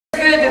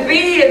good to be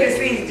here this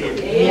evening.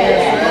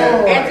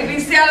 Yes. And to be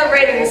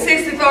celebrating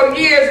 64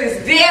 years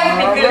is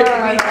definitely good to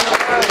be here.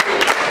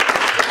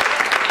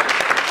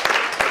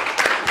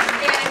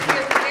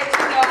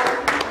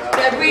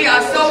 That we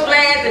are so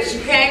glad that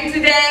you came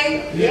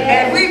today. Yes.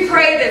 And we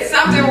pray that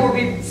something will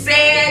be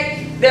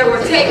said that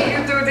will take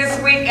you through this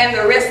week and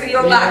the rest of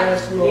your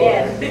life.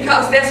 Yes.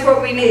 Because that's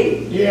what we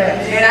need.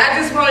 Yes. And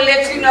I just want to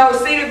let you know,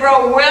 Cedar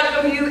Grove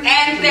welcome you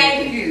and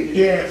thank you.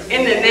 Yes.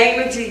 In the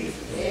name of Jesus.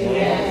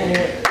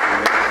 Yes.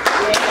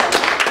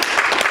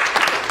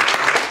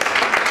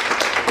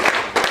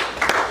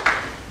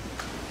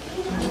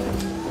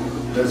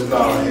 Let's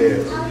bow our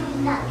heads.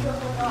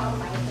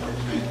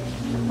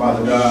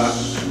 Father God,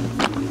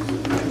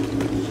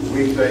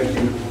 we thank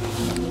you.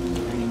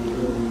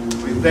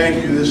 We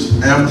thank you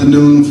this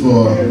afternoon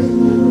for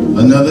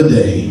another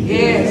day.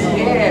 Yes,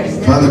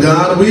 yes. Father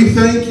God, we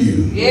thank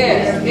you.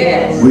 Yes,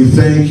 yes. We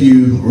thank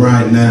you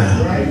right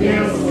now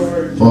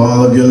for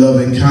all of your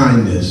loving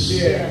kindness,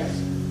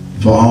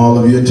 for all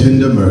of your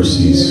tender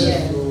mercies.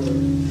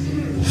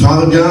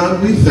 Father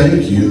God, we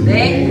thank you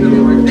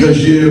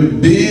because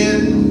you've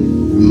been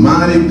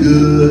mighty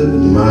good,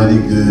 mighty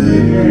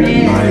good,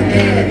 mighty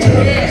good to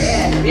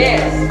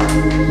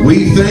us.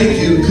 We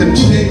thank you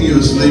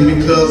continuously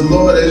because,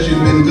 Lord, as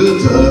you've been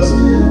good to us,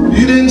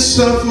 you didn't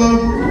suffer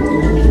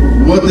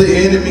what the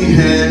enemy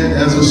had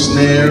as a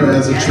snare,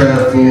 as a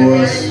trap for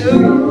us.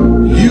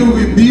 You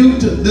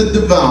rebuked the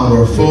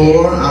devourer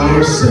for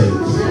our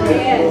sakes.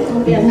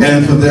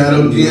 And for that,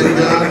 again,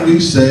 God, we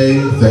say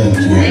thank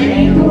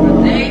you.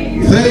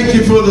 Thank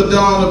you for the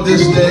dawn of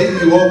this day.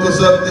 You woke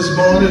us up this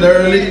morning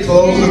early,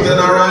 closed us in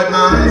our right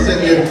minds,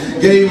 and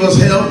you gave us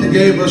health, you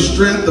gave us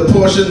strength, the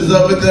portions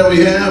of it that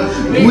we have.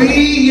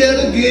 We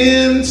yet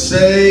again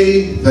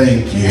say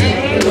thank you.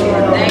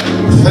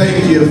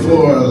 Thank you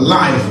for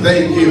life.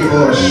 Thank you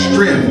for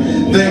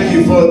strength. Thank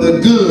you for the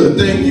good.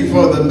 Thank you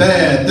for the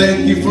bad.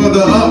 Thank you for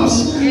the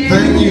ups.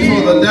 Thank you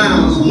for the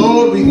downs.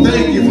 Lord, we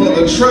thank you for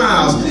the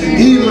trials,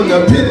 even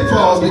the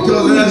pitfalls,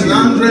 because as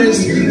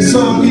Andre's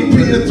song, he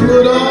peered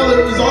through it all.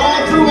 It was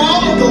all through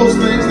all of those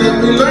things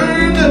that we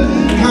learned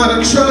how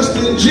to trust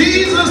in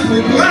Jesus.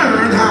 We've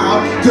learned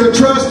how to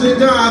trust in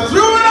God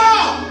through it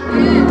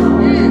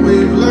all.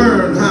 We've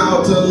learned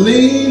how to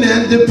lean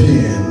and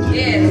depend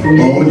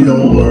on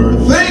your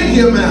word. Thank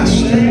you,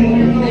 Master,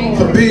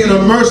 for being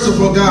a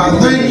merciful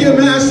God. Thank you,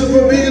 Master,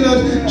 for being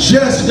a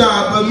just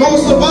God. But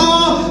most of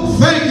all,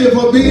 thank you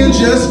for being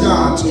just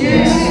God to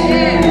us.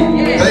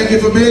 Thank you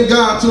for being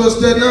God to us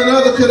that none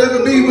other could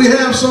ever be. We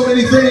have so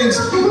many things.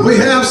 We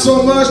have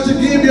so much to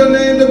give your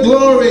name the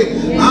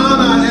glory,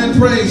 honor, and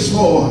praise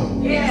for.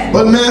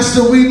 But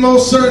Master, we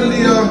most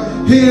certainly are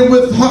here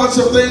with hearts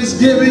of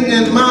thanksgiving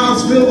and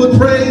mouths filled with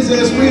praise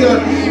as we are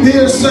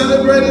here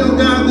celebrating,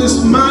 God,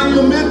 this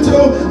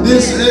monumental,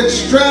 this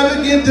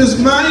extravagant, this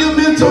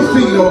monumental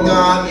feat, oh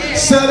God,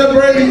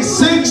 celebrating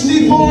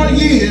 64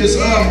 years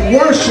of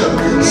worship,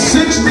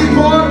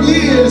 64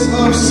 years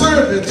of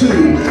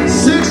servitude,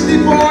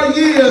 64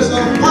 years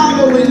of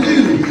following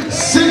you,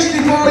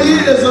 64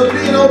 years of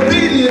being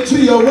obedient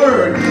to your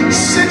word,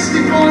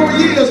 64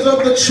 years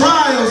of the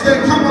trials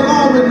that come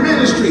along with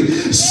ministry,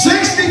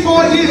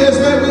 64 years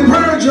that we've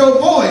heard your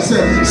voice,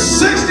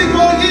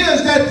 64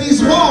 years that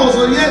these walls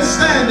are yet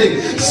standing,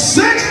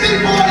 64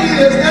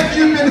 years that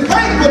you've been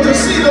faithful to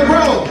Cedar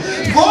Grove.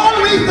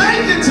 Lord, we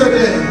thank you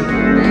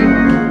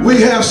today.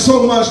 We have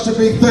so much to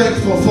be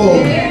thankful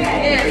for.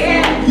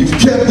 You've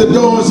kept the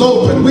doors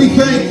open. We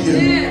thank you.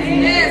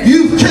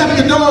 You've kept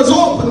the doors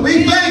open.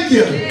 We thank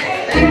you.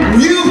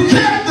 You've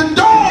kept the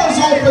doors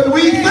open.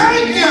 We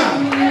thank you.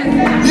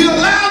 You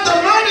allowed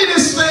the money to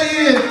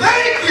stay in.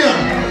 Thank you.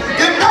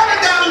 It might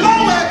have got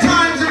low at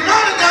times. It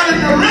might have got in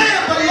the red.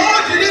 But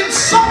Lord, you didn't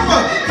suffer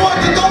for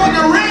it to go in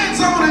the red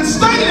zone and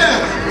stay there.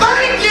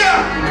 Thank you.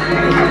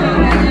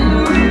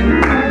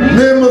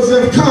 Members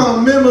have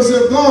come. Members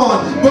have gone.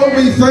 But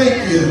we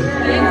thank you.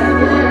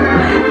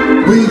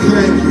 We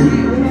thank you.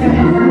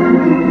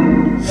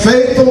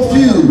 Faithful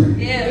few.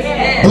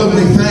 But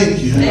we thank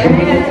you.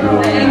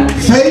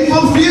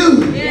 Faithful few.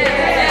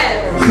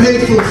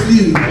 Faithful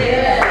few.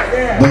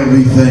 But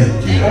we thank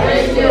you.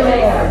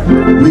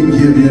 We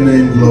give your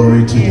name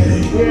glory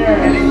today.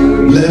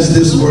 Bless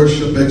this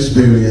worship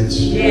experience.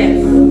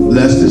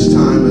 Bless this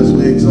time as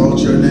we exalt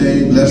your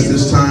name. Bless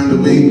this time that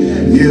we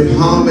give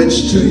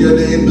homage to your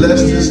name.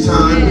 Bless this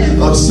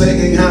time of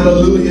singing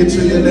hallelujah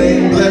to your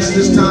name. Bless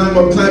this time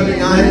of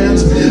clapping our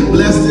hands.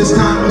 Bless this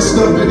time of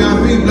stumping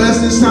our feet. Bless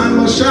this time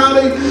of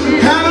shouting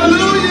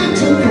hallelujah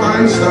to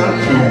Christ our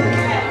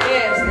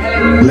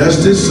King.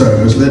 Bless this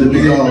service. Let it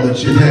be all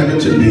that you have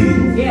it to be.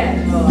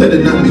 Let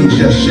it not be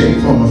just shape,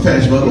 form, or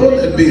fashion, but Lord,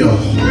 let it be a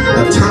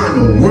time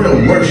of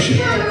real worship.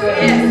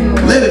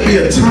 Let it be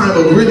a time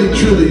of really,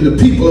 truly, the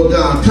people of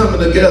God coming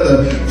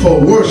together for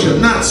worship,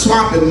 not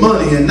swapping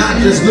money and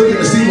not just looking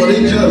to see what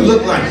each other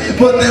look like,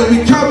 but that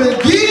we come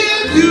and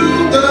give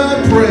you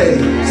the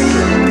praise.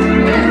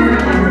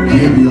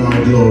 Give you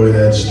all glory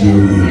that's due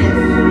you.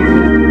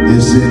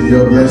 It's in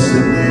your blessed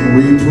name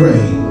we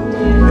pray.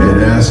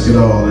 And ask it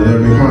all. And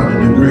every heart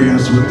in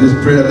agreement with this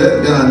prayer,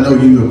 let God know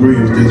you agree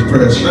with this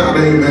prayer. Shout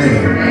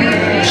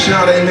amen.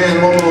 Shout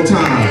amen one more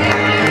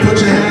time. Put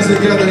your hands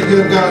together and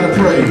give God a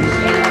praise.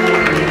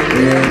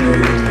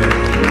 Amen.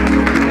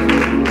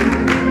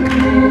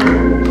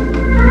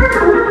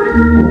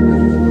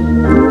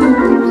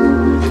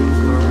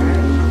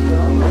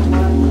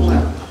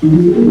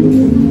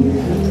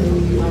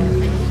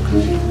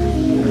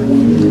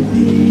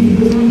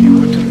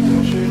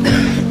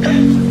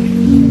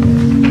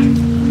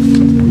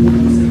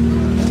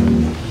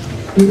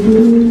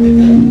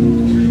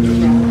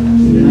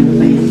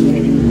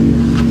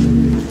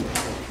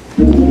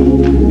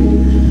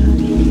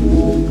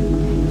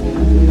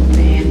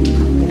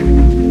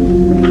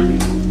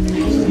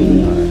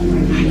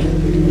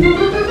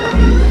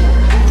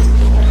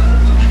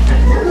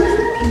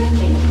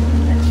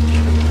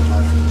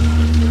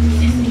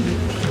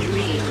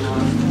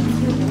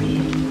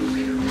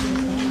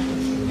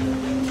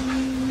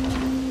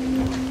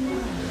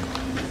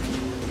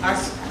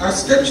 Our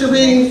scripture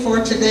reading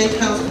for today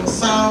comes from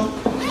Psalm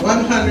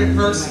 100,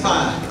 verse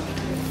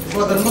 5.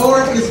 For the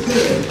Lord is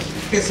good,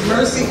 his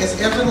mercy is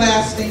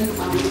everlasting,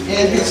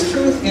 and his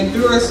truth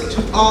endures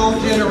to all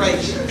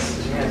generations.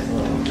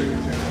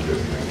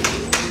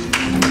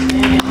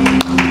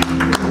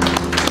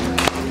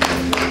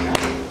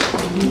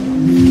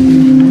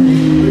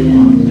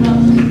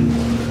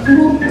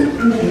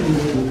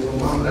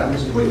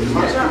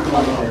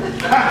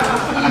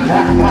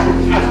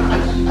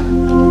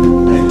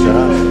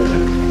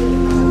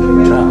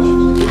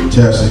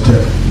 Test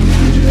it.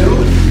 You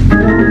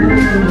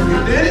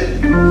did it?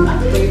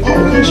 Oh,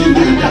 but you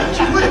did that.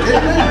 You went,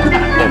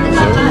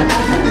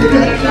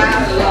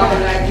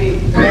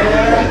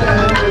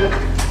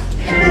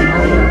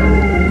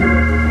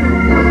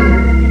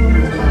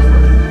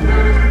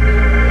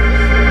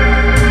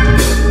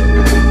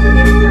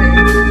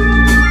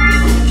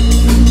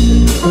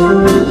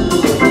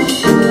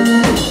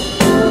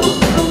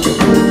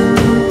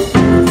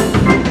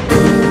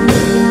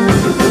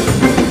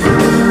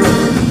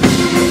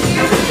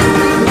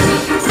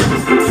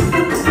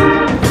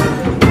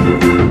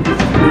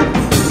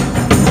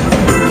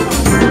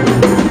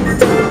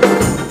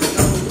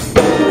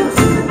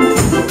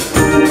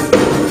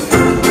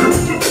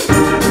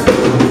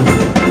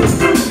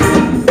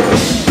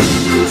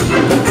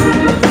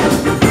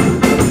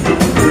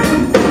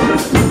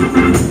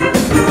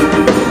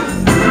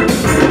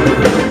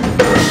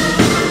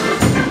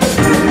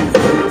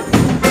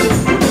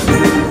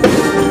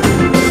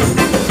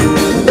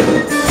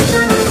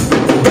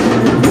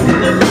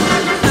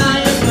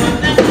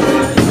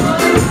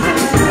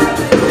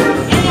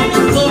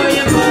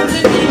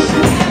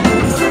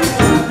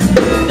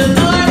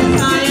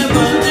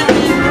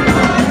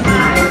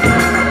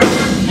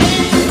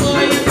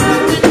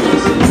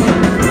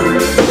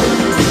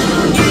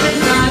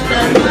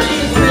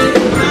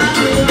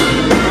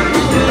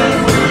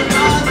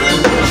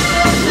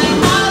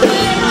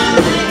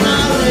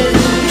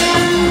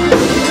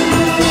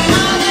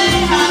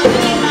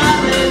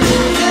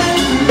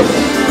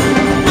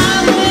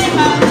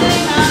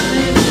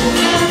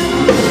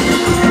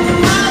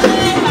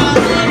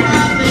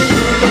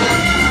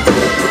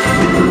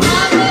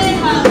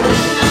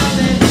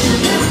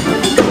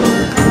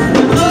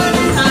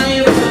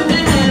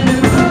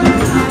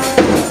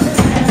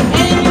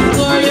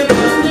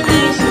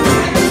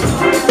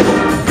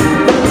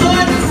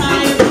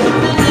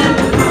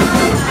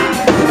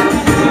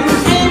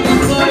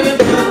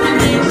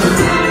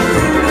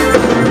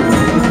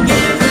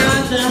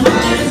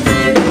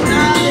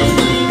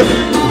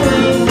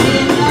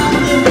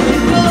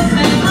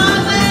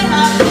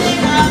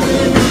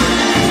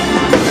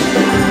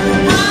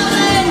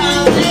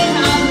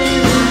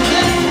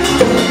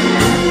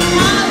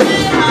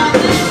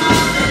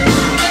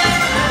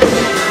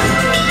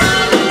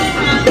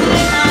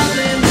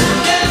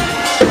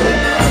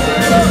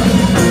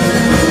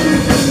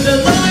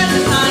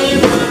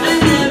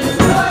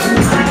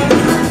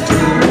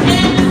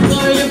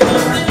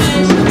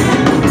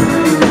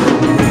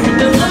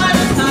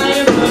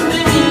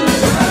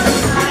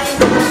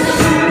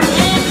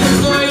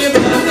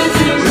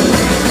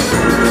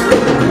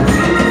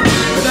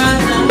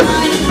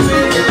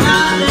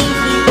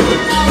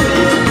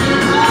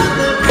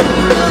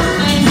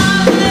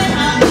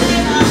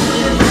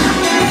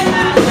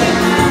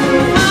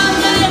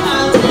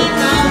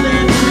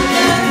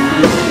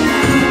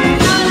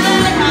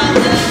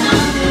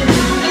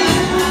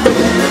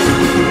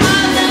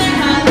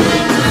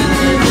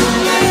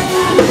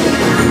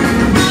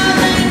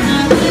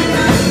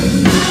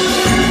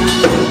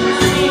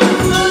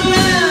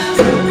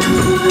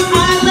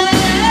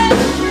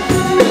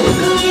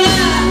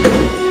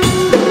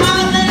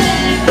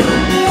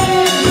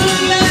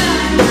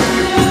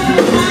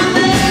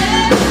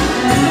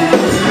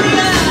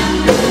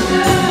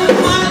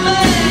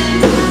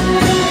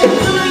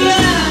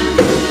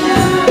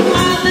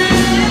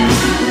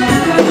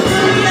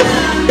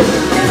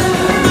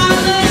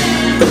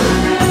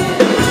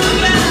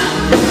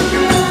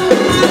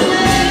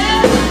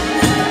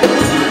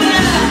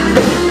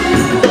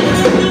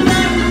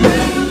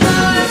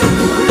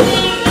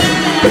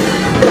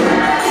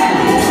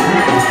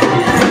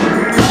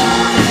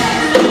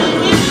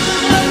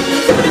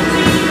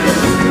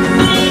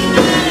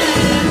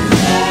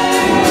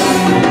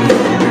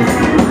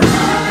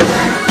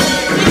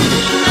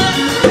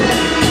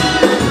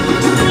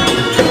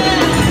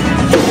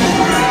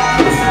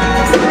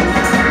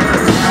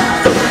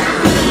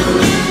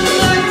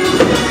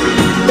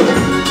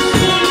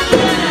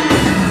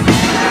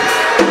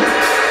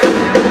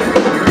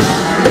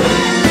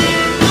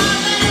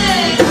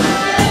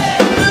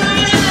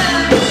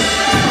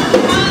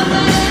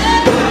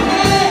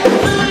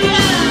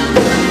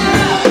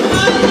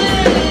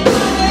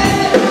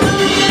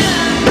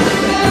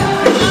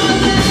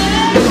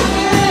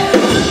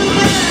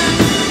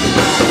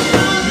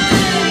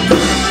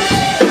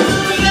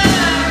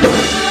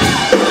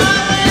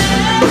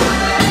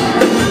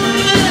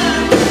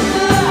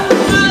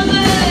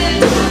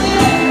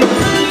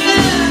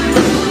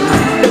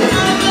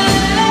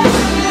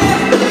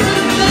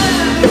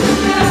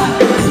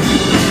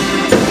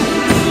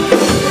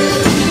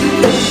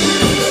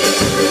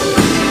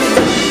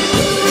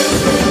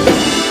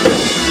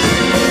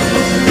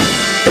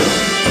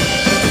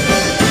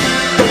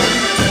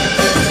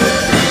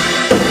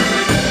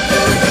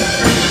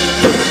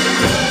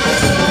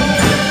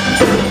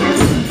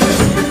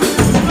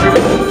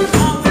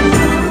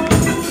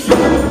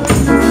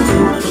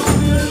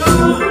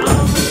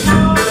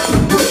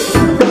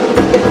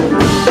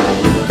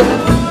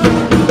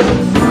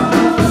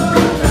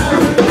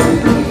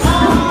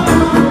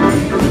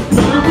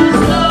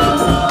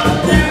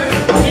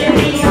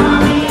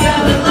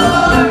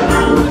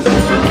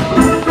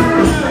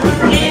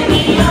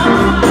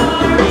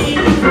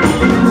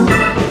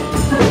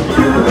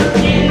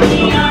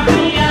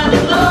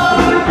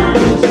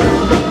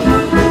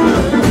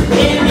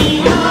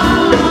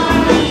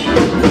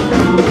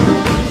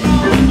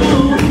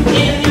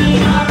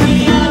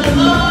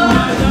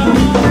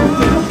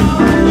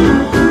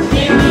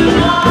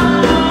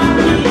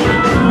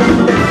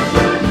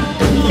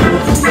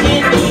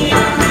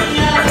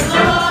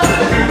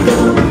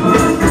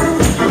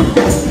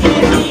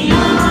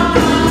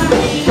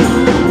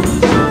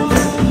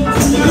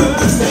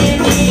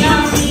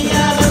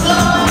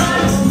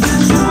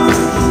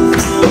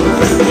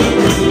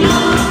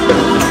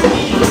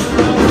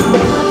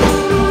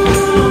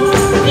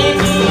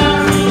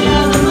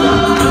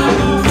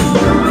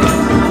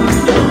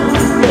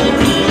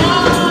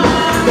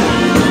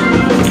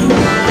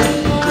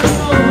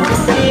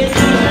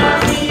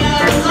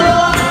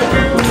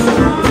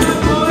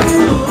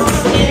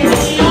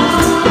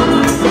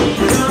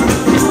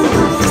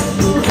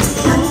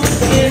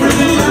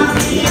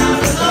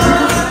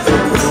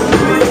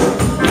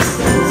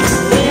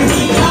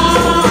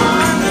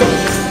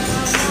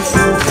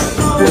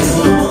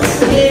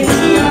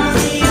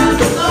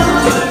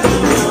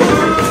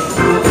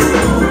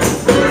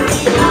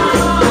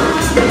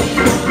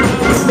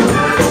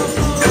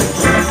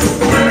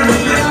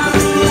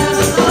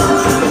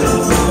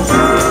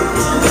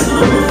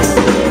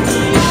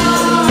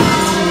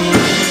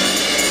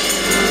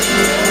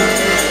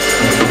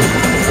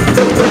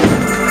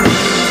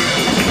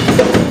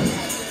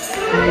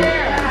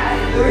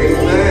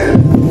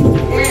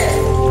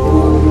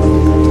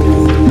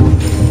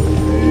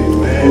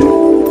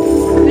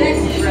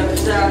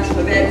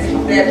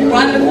 That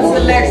wonderful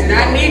selection.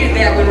 I needed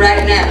that one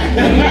right now.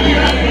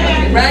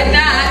 Right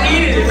now, I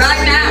needed it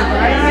right now.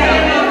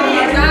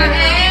 Yes, I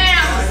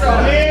am. So,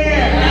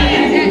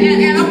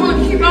 and I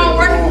want to keep on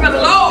working for the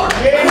Lord.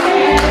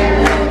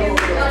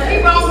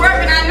 Keep on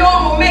working. I know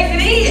I'm going to make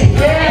it in.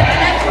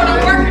 That's what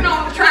I'm working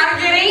on, to try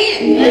to get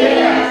in.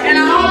 And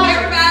I hope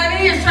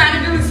everybody is trying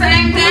to do the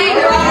same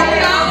thing. We're all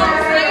on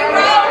the same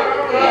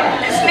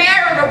road. It's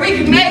narrow, but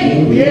we can make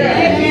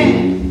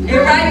it. And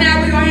right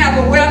now, we're going to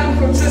have a welcome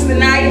from Sister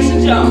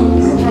Naisha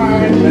Jones.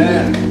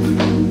 Amen.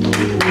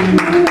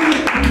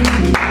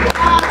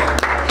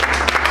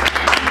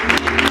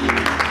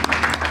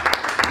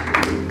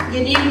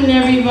 Good evening,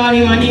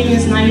 everybody. My name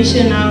is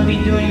Naisha, and I'll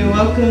be doing your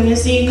welcome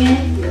this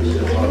evening.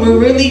 We're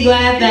really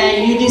glad that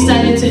you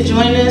decided to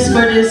join us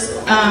for this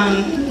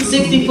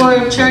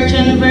 64th church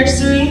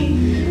anniversary.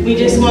 We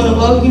just want to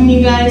welcome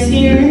you guys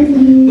here.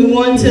 We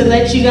want to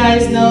let you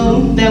guys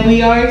know that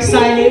we are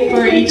excited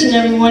for each and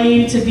every one of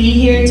you to be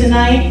here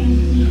tonight.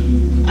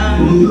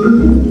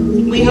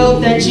 We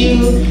hope that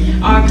you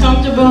are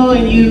comfortable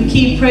and you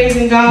keep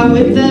praising God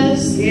with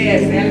us.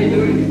 Yes,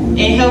 hallelujah.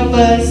 And help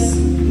us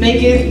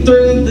make it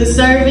through the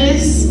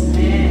service.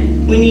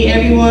 We need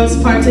everyone's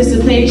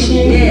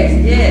participation. Yes.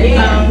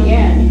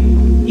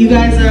 You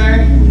guys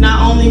are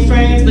not only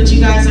friends, but you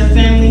guys are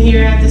family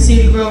here at the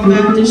Cedar Grove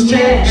Baptist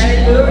Church.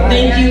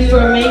 Thank you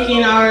for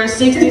making our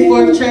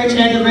 64th church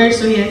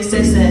anniversary a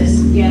success.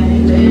 Praise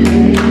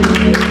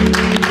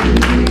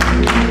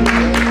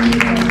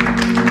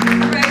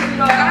the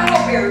Lord. I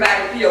hope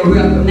everybody feels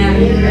welcome now.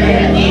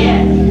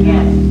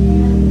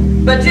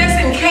 But just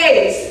in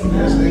case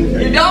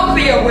you don't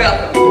feel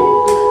welcome,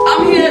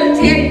 I'm here to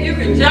tell you, you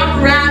can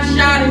jump around,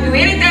 shout, and do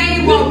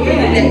anything you want to do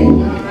today.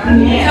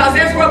 Because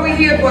that's what we're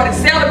here for, to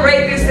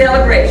celebrate this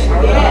celebration.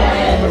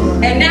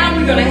 And now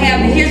we're going to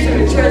have the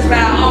history of the church by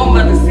our own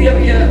Mother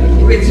Sylvia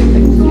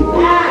Richmond.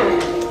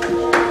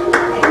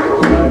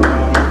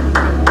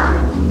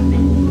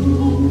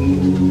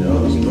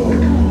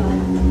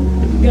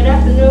 Good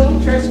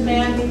afternoon, church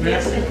family,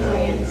 guests, and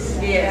friends.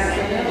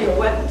 Yes. You're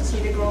welcome to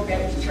Cedar Grove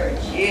Baptist Church.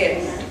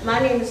 Yes. My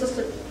name is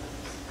Sister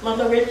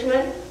Mother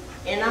Richmond,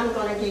 and I'm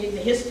going to give you the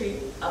history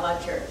of our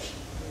church.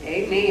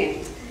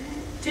 Amen.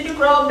 Cedar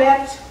Grove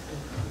Baptist.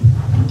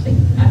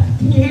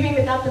 Can you hear me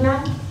without the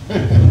mic?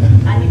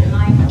 I need the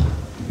mic.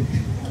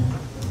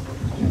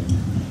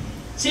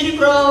 Cedar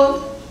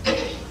Grove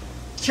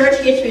church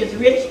history is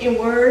rich in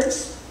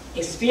words,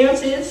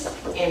 experiences,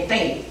 and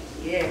faith.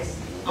 Yes.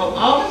 On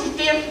August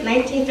 5th,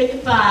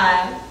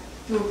 1955,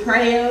 through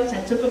prayers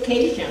and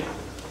supplication,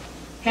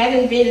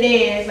 having been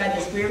led by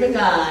the Spirit of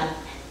God,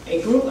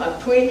 a group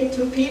of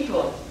 22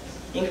 people,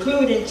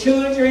 including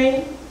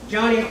children,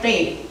 joining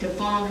faith to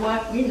form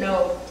what we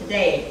know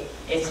today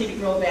as Cedar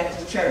Grove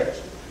Baptist Church.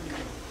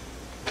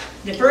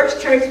 The first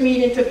church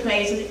meeting took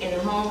place in the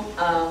home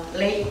of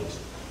late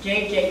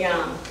J.J.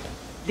 Young,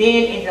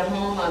 then in the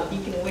home of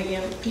Deacon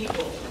William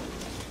People.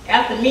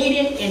 After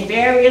meeting in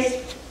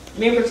various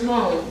members'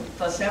 homes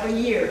for several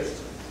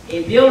years,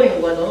 a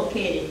building was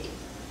located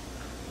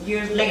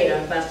years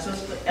later by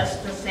Sister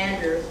Esther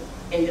Sanders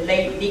and the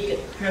late Deacon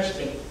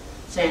Hursley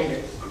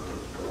Sanders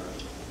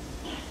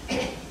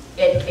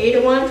at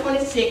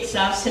 8126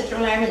 South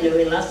Central Avenue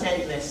in Los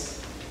Angeles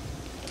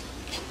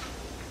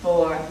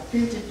for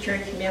future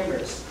church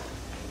members.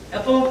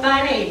 Upon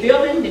finding a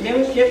building, the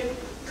membership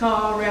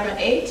called Reverend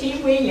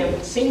A.T.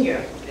 Williams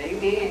Sr.,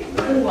 Amen.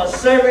 who was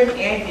serving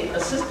as the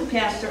assistant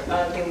pastor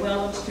of the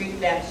Welland Street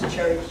Baptist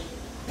Church,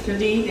 to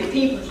lead the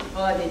people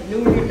for the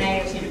newly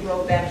named Cedar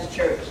Grove Baptist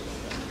Church,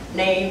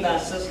 named by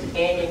Sister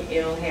Annie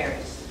L.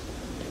 Harris.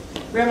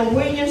 Reverend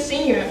Williams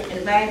Sr.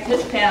 invited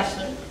his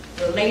pastor,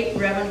 the late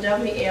Reverend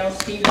W.L.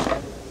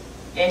 Stevenson,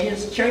 and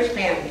his church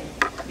family,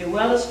 the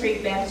Welland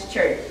Street Baptist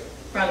Church.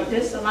 From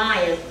this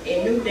alliance,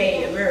 a new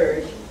day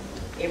emerged,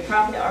 a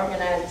properly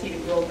organized Cedar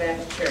Grove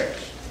Baptist Church.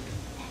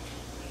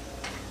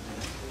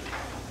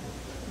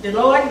 The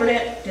Lord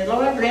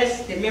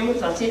blessed the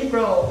members of Cedar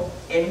Grove,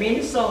 and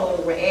many souls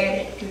were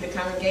added to the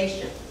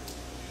congregation.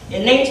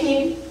 In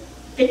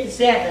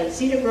 1957,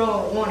 Cedar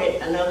Grove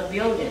wanted another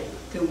building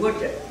to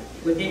Woodruff,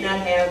 who did not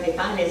have the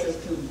finances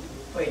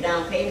for a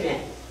down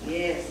payment.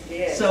 Yes,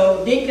 yes.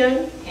 So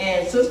Deacon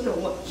and Sister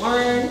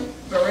Warren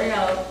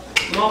Burrell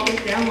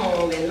mortgaged their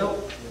home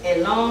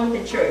and loaned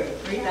the church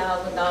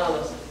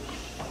 $3,000,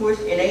 which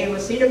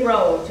enabled Cedar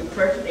Grove to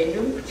purchase a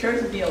new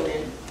church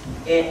building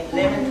at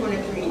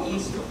 1123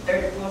 East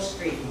 34th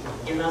Street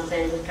in Los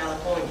Angeles,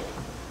 California.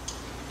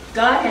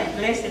 God has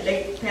blessed the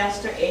late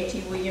Pastor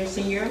A.T. Williams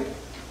Sr.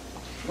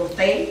 with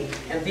faith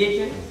and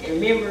vision and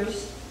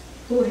members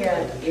who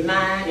had a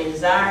mind and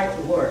desire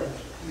to work.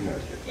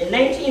 In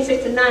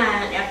 1969,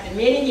 after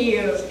many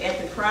years at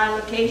the prior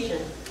location,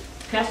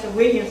 Pastor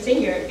Williams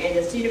Sr. and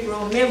the Cedar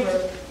Grove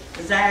members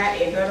desired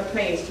a better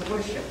place to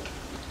worship.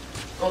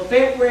 On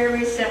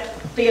February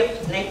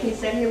 5th,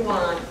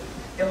 1971,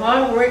 the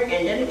hard work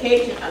and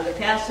dedication of the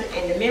pastor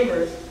and the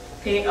members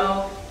paid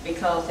off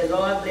because the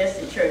Lord blessed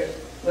the church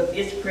with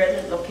its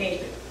present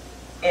location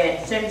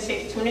at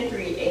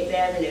 7623 8th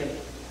Avenue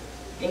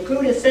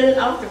including selling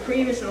off the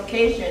previous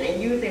location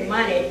and using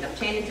money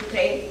obtained to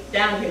pay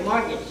down the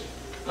mortgage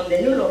on the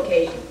new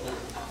location.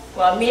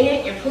 While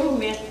many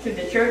improvements to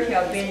the church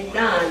have been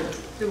done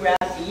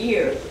throughout the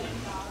years,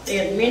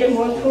 there's many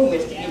more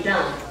improvements to be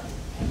done.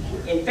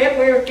 In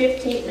February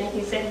 15,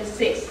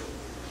 1976,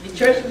 the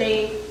church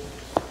laid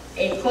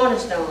a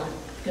cornerstone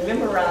to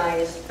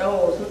commemorate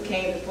those who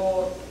came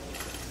before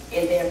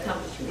and their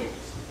accomplishments.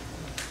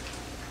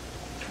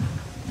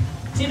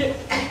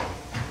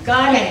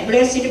 God has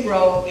blessed Cedar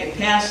Grove and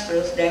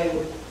pastors that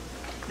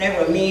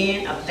were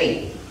men of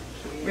faith.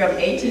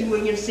 Reverend A.T.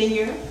 Williams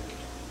Sr.,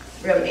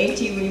 Reverend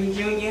A.T. Williams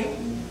Jr.,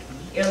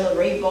 Elder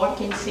Ray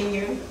Barkin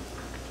Sr.,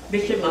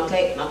 Bishop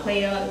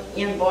McLeod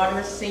N.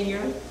 Barters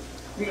Sr.,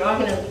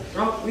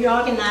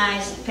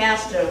 reorganized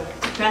Pastor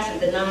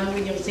Denon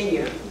Williams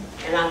Sr.,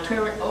 and our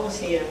current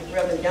overseer,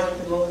 Reverend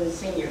Jonathan Moses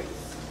Sr.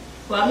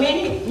 While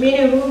many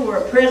who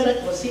were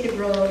present with Cedar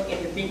Grove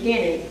in the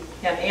beginning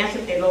have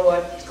answered the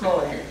Lord's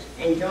calling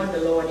and joined the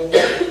Lord in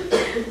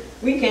heaven,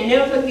 we can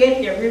never forget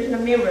the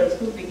original members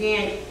who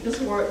began this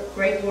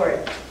great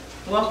work,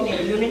 walking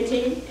in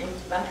unity and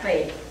by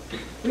faith.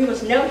 We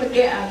must never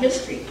forget our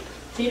history.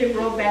 Cedar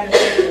Grove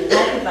Baptist is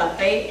walking by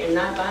faith and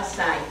not by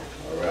sight.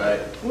 All right.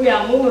 We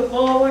are moving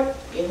forward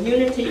in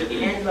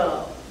unity and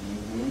love.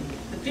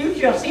 The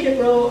future of Cedar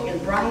Grove is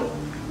bright.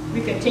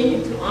 We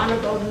continue to honor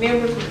those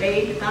members who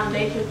laid the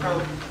foundation from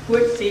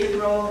which Cedar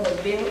Grove was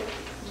built,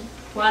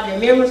 while the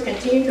members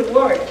continue to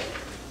work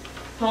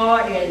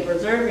hard in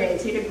preserving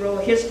Cedar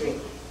Grove history,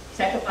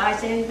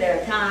 sacrificing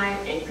their time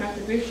and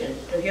contributions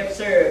to help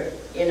serve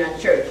in our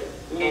church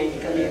and the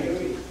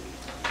community.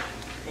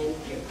 Thank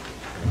you.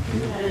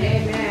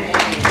 Amen.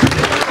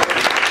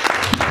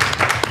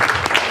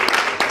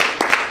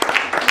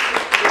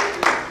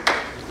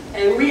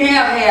 And we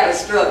have had a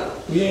struggle.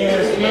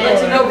 Yes,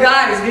 but you know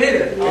God is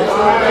good.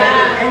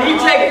 And He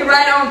take you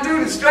right on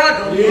through the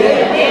struggle. He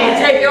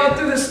take you on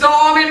through the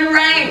storm and the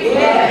rain.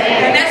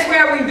 And that's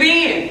where we've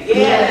been.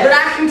 But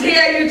I can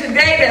tell you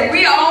today that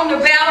we are on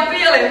the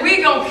battlefield and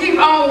we're going to keep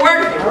on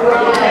working.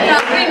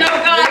 Because we know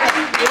God is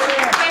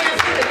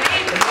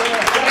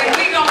and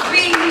we're going to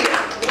be here.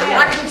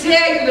 I can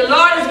tell you the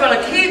Lord is going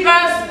to keep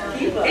us,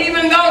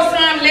 even though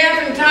some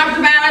left and talked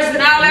about us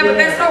and all that, but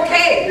that's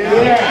okay.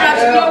 Because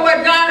you know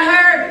what, God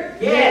heard.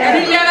 And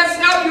He let us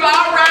know you're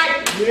all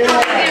right. It's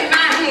in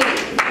my hand.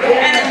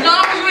 And as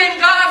long as you're in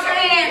God's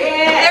hand,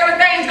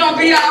 everything's going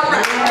to be all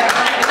right.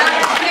 And I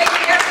can tell you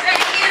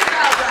everything is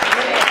all right.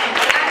 I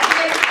can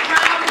tell you the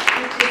problem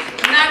is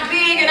not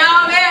big and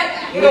all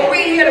that, but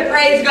we're here to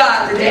praise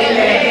God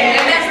today.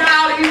 And that's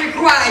all He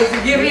requires, to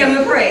give Him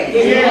the praise.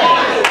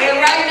 And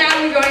right now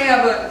we're going to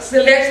have a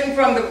selection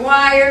from the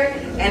choir,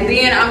 and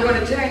then I'm going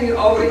to turn you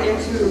over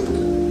into...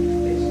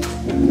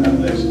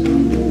 God bless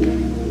you.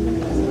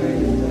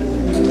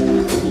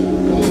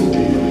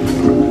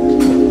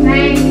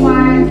 Thanks,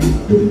 choir.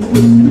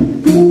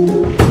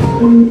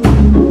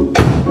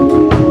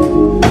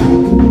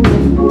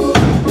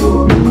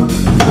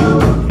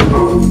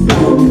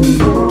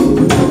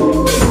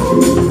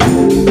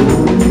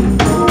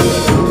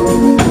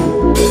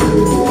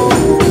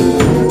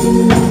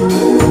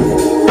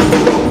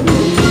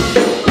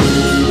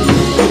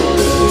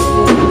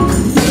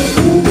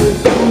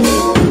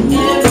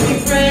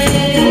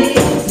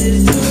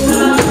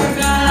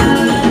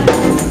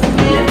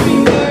 Every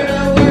word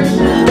of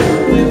worship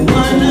with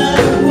one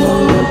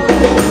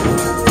accord.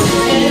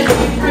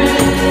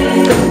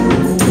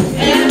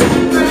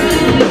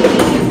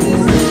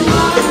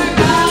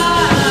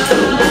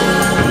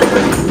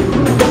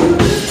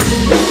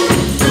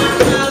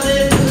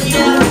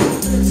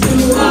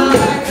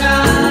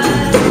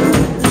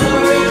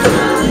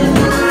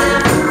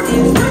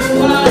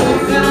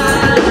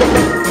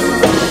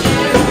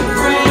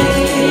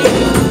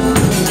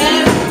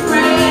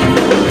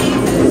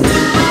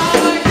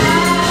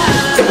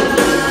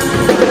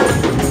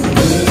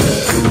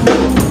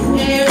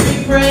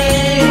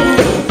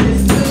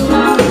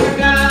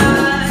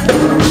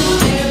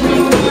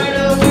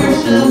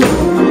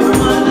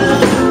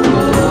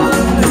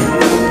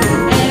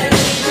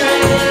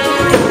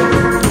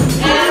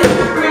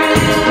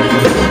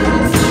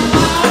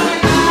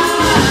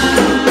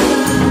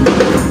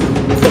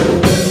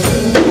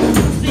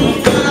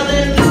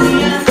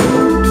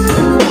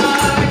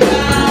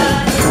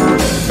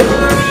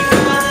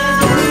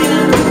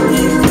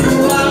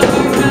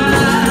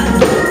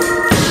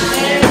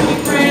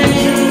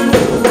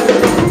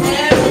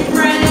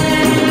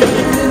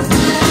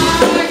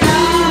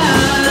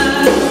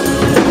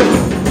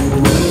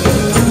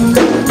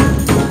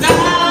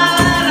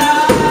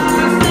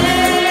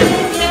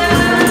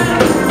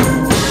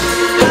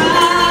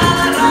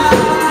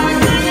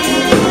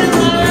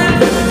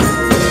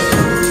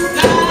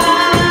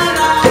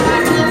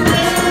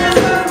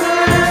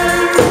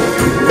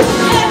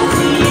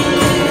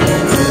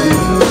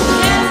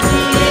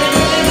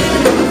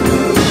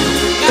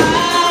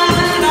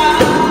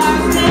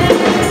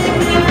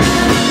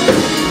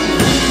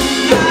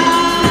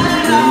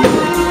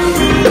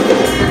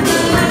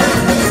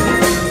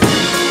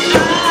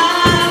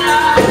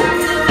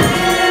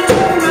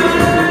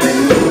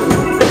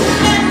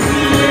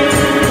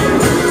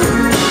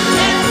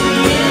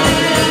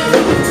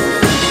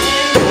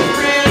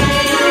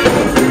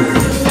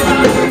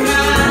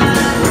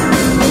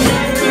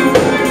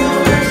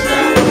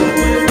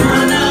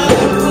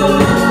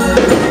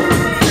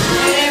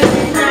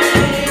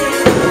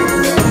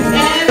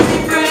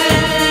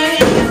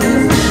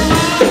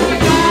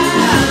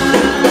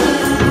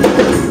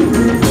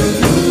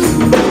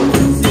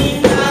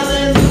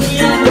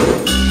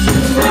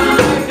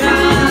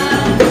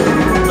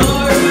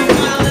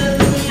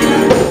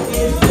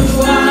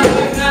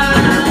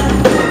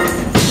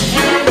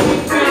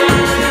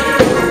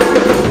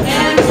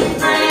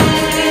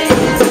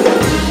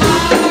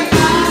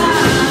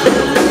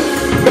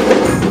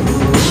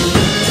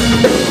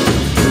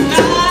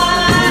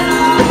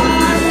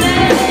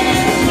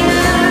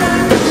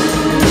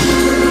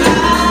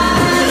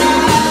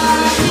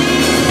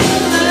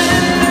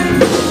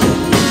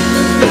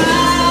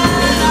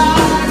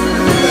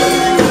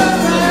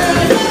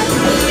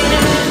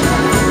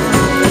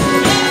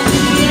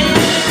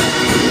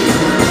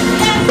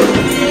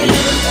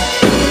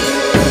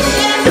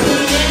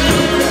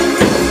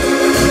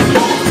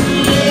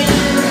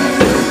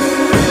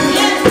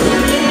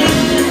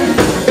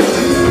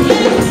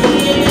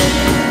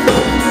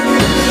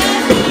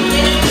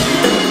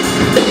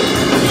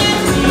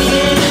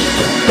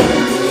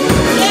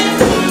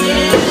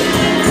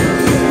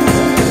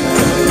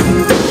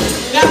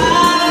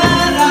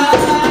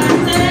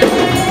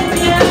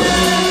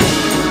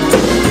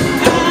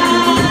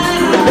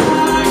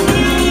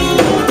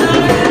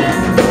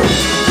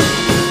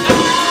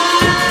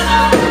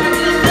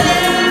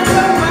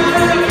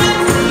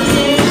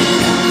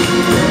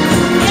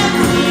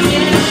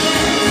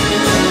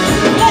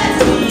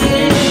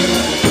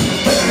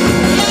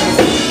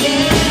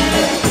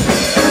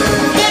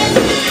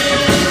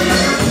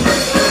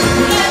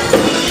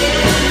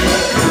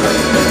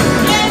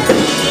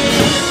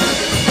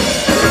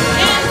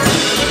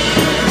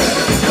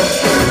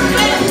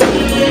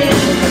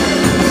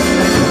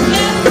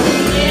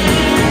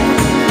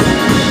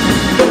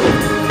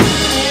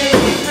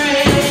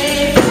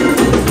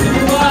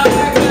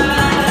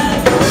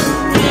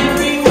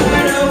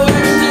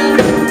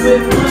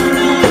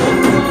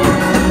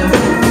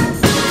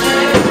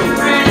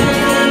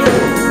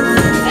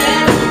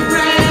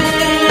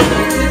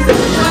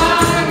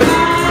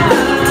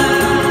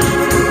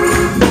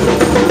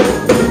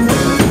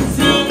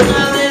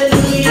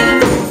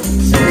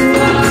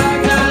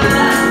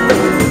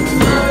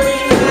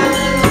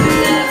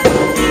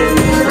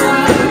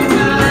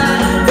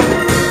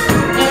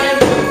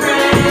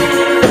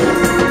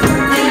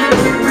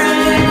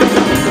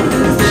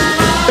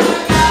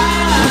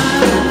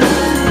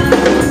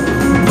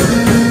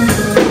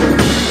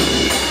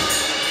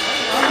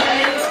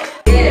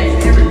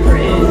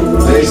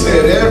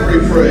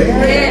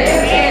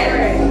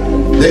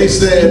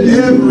 said,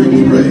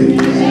 every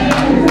praise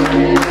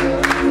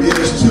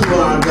is to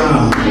our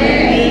God.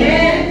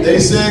 They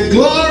said,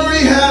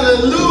 glory,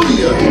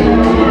 hallelujah,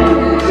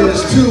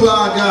 is to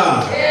our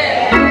God.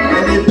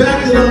 And they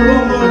backed it up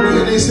one more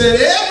again. They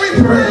said,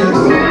 every praise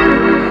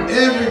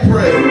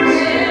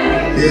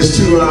is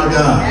to our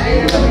God.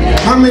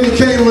 How many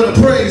came with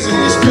a praise in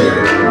your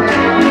spirit?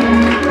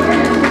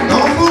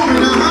 Don't fool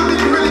me now. How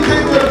many really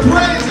came with a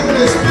praise in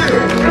their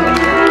spirit?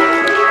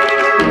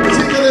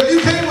 See, because if you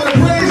came with a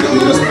praise in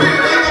your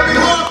spirit, it ain't going to be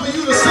hard for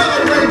you to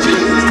celebrate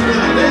Jesus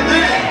tonight.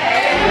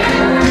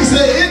 Amen. He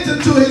said, enter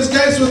to his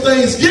gates with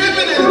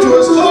thanksgiving and to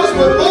his courts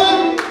with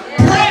what?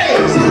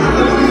 Praise.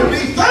 Hallelujah.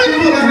 Be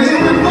thankful unto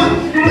him and what?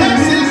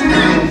 Bless his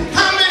name.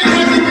 How many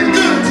has he been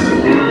good to?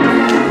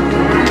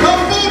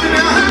 Don't fool me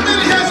now. How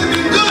many has he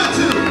been good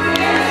to?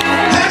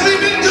 Has he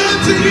been good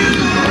to you?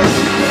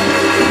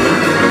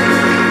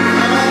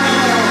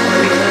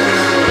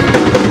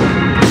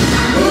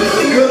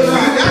 Good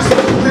night. That's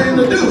what we came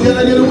to do. Can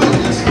I get a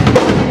witness?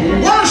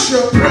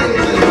 Worship, praise,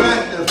 and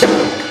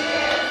magnify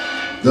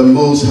the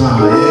Most High.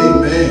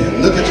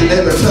 Amen. Look at your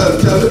neighbor.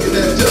 Look at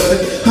that. Tell him,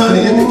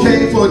 honey, if you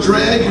came for a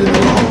drag, you're in the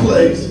wrong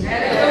place.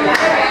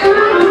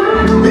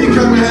 We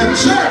come to have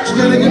church.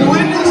 Can I get a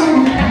witness?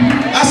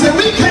 I said,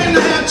 we came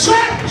to have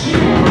church.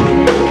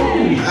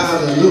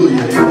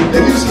 Hallelujah.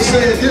 They used to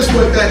say it this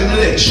way back in the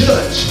day,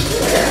 church.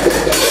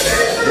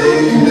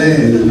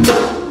 Amen.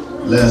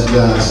 Bless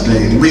God's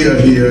name. We are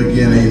here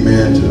again,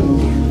 amen,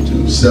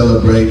 to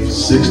celebrate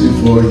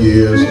 64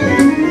 years of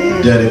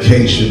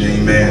dedication,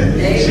 amen.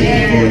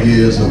 64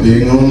 years of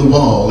being on the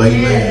wall,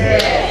 amen.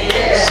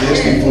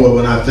 64,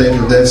 when I think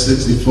of that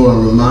 64,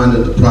 I'm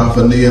reminded the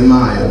prophet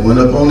Nehemiah went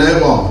up on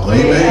that wall,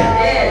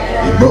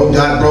 amen.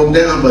 God broke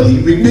down, but he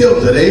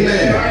rebuilt it,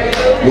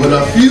 amen. With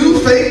a few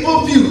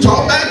faithful few.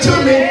 Talk back to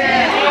me.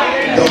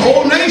 The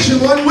whole nation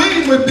wasn't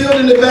waiting with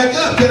building it back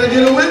up. Can I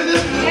get a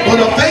witness? But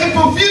a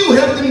faithful few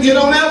helped them get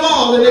on that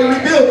wall and they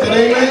rebuilt it,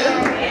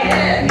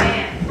 amen.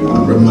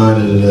 I'm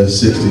reminded of that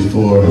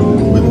 64,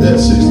 with that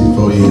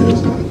 64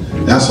 years.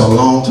 That's a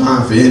long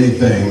time for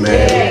anything,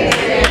 man.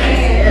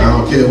 I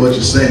don't care what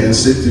you're saying.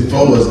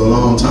 64 is a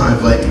long time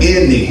for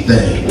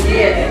anything.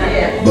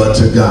 But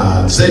to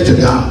God. Say to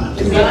God.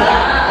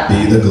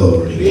 Be the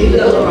glory.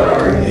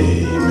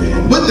 Amen.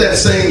 With that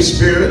same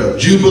spirit of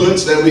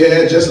jubilance that we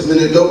had just a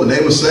minute ago when they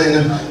were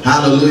singing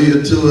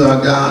hallelujah to our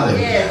God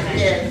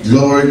and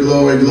glory,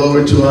 glory,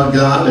 glory to our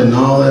God and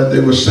all that they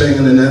were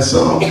singing in that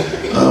song.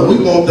 We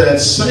want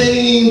that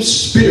same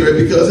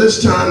spirit because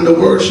it's time to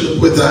worship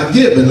with our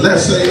giving.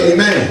 Let's say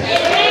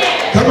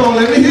amen. Come on,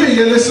 let me hear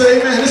you. Let's say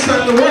amen. It's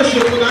time to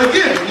worship with our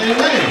giving.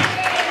 Amen.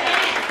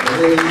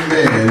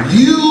 Amen.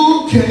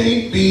 You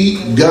can't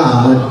be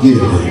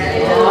God-given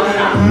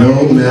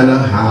no matter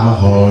how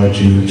hard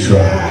you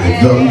try.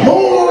 The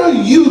more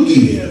you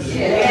give,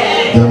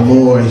 the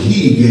more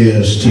he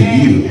gives to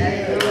you.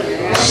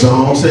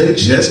 Song said,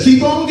 just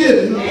keep on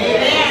giving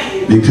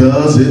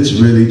because it's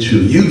really true.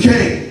 You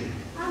can't.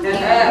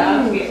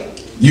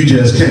 You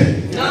just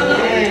can't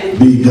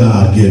be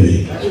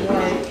God-giving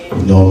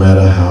no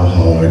matter how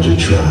hard you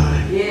try.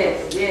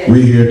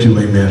 We're here to,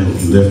 amen,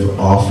 lift for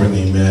offering,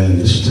 amen, in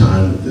this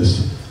time,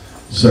 this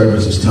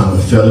service, this time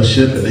of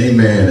fellowship, and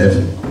amen,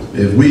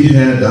 if we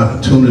had the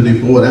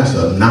opportunity, boy, that's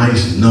a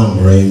nice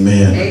number,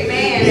 amen.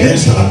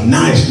 That's a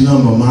nice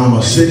number,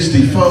 mama,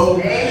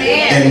 64.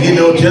 And you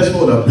know, just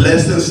for the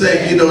blessing's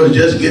sake, you know, to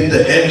just get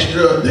the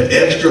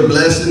extra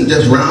blessing,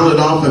 just round it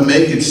off and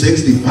make it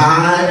 65.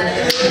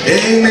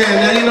 Amen.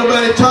 Now ain't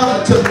nobody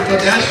talking to me,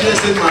 but that's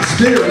just in my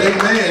spirit,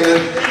 amen.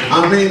 And,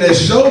 I mean, it's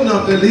showing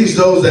up at least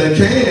those that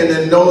can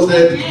and those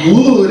that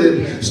would,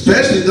 and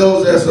especially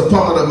those that's a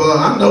part of,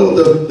 I know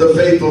the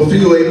faithful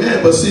few,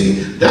 amen. But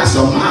see, that's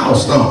a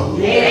milestone.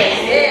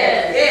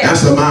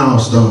 That's a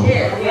milestone.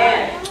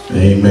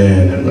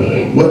 Amen.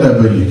 And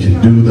whatever you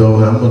can do, though,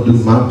 I'm going to do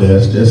my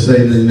best. Just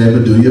say that you never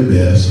do your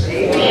best.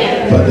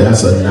 But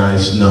that's a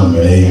nice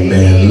number.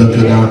 Amen.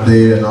 Looking out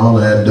there and all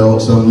the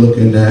adults I'm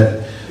looking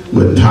at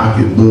with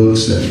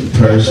pocketbooks and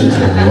purses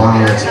and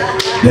wallets.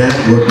 That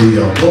would be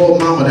oh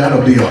mama,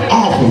 that'll be an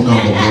awful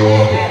number,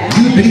 boy.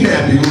 You'd be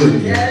happy,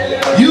 wouldn't you?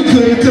 You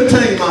couldn't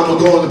contain mama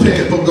going to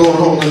pay for going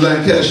home to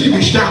Lancaster. She'd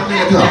be shouting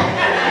in the car.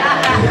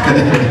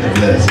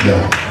 Bless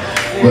God.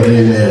 But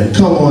amen.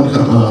 Come on,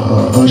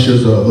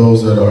 ushers or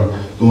those that are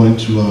going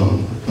to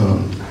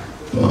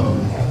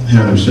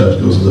hand themselves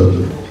to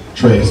the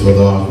trays for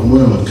the offering.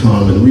 We're going to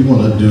come and we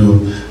want to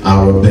do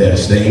our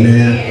best.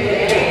 Amen.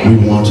 We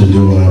want to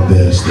do our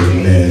best,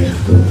 amen.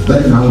 The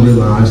thing I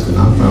realized and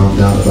I found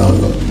out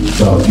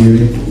about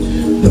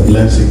giving, the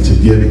blessing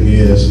to giving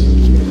is,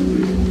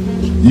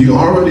 you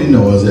already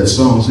know, as that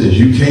song says,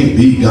 you can't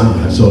be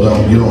God, so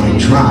you don't even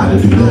try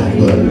to do that.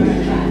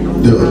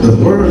 But the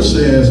word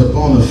says,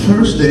 upon the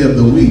first day of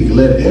the week,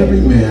 let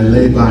every man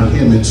lay by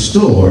him in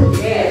store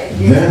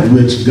that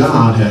which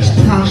God has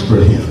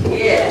prospered him.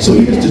 So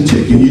here's the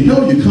ticket. You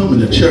know you're coming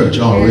to church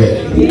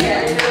already.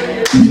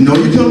 You know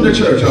you come to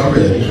church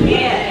already.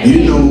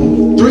 You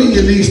know 3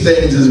 of these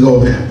things is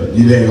going to happen.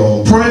 You ain't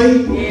going to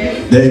pray.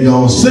 They're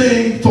going to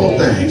sing 4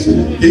 things.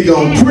 He's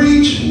going to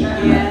preach,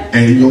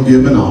 and he's going to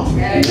give an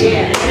offering.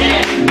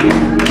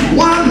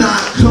 Why not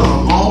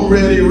come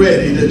already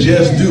ready to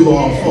just do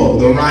all 4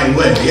 the right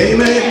way?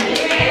 Amen?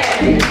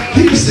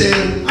 He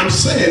said, I'm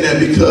saying that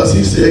because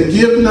he said,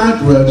 give not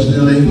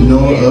grudgingly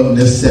nor of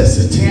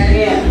necessity.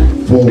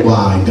 For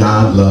why?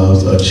 God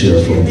loves a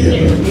cheerful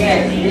giver.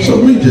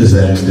 So we just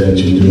ask that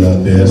you do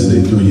our best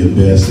and do your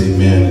best,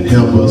 amen, and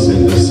help us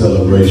in this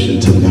celebration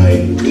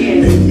tonight.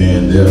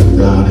 Amen.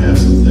 God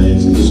has some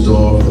things in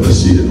store for the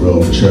Cedar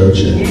Grove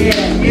Church, and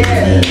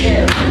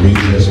amen. We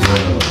just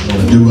want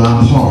to do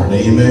our part,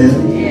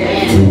 amen.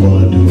 We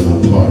want to do our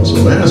part.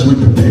 So as we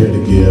prepare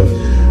to give,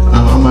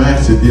 I'm going to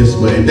ask it this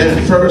way.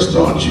 That first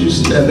thought you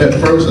said, that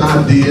first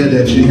idea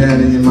that you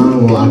had in your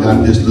mind, well, I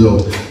got this little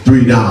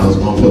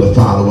 $3, one for the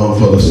Father, one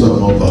for the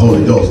Son, one for the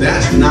Holy Ghost.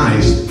 That's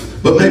nice,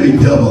 but maybe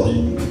double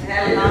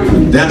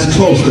it. That's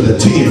closer to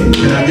 10.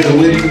 Can I get a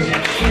witness?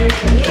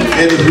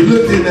 And if you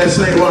look in that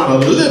same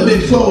round a little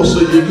bit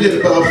closer, you get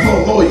about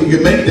 4 more, you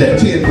can make that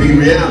 10 be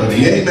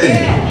reality.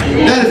 Amen.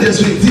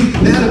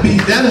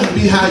 That'll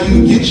be how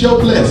you get your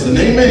blessing.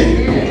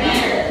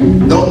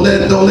 Amen. Don't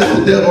let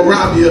the devil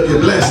rob you of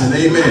your blessing.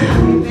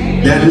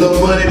 Amen. That little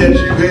money that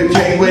you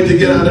can't wait to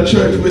get out of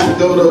church with to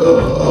go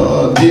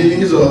to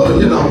Denny's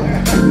or, you know.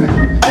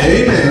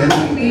 Amen.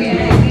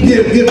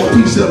 Give a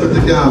piece of it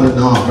to God in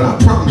the offering. I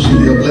promise you,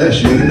 he'll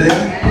bless you.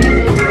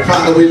 Amen.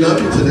 Father, we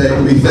love you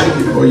today. We thank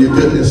you for your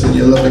goodness and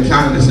your loving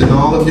kindness and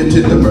all of your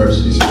tender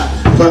mercies.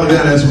 Father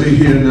God, as we're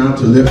here now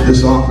to lift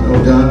this offering,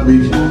 oh God,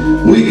 we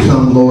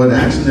come, Lord,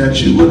 asking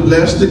that you would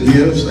bless the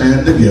gifts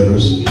and the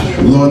givers.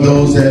 Lord,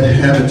 those that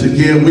have it to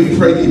give, we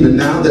pray even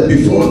now that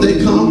before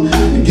they come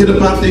and get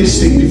about their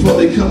seat, before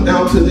they come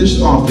down to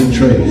this offering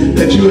tray,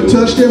 that you would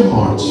touch their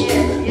hearts.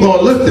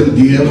 Lord, let them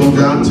give, oh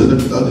God, to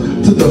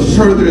the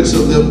furtherance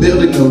of the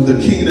building of the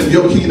kingdom,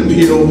 your kingdom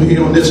here over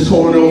here on this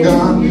corner, oh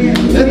God.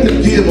 Let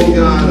them give, oh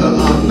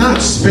God,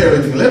 not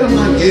sparingly. Let them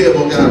not give,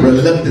 oh God,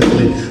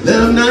 reluctantly. Let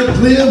them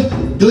not give,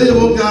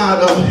 oh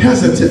God,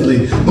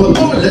 hesitantly. But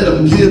Lord, let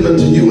them give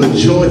unto you with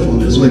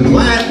joyfulness, with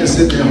gladness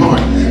in their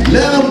heart.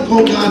 Let them,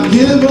 oh God,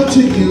 give unto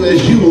you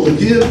as you will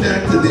give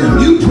back to them.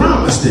 You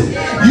promised it.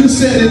 You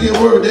said in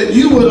your word that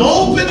you would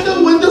open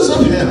the windows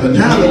of heaven.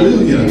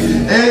 Hallelujah.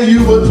 And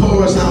you would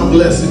pour us out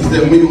blessings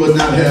that we would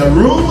not have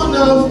room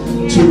enough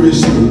to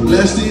receive.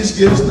 Bless these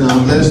gifts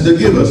now. Bless the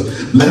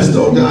givers. Bless,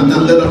 oh God.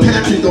 Not let a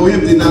pantry go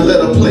empty. Not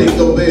let a plate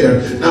go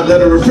bare. Not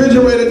let a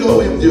refrigerator go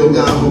empty, oh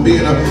God, for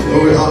being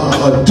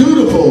a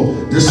dutiful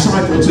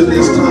disciple to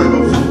this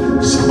time of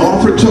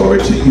offertory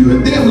to you.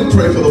 And then we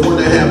pray for the one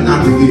that have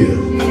not to give.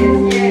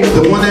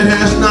 The one that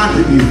has not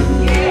to give.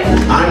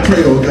 I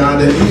pray, oh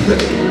God, that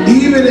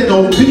even in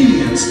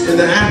obedience, in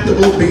the act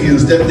of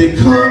obedience, that they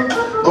come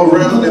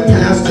around and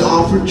pass the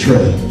offering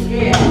tray.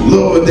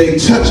 Lord, they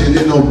touch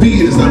it in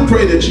obedience. I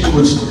pray that you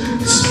would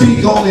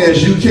speak only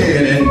as you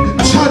can and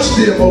touch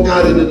them, oh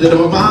God, in a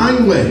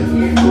divine way.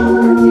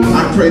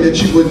 I pray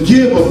that you would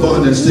give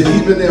abundance to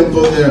even them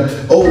for their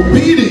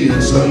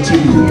obedience unto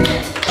you.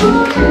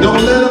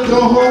 Don't let them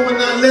go home and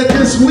not let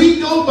this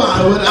week go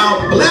by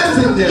without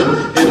blessing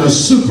them in a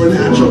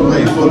supernatural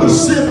way for the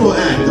simple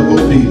act of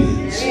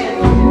obedience.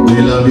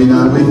 We love you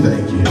now, we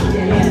thank you.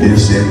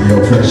 It's in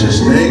your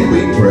precious name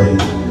we pray.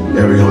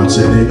 Everyone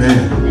said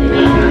amen.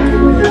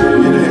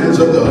 In the hands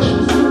of the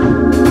ushers.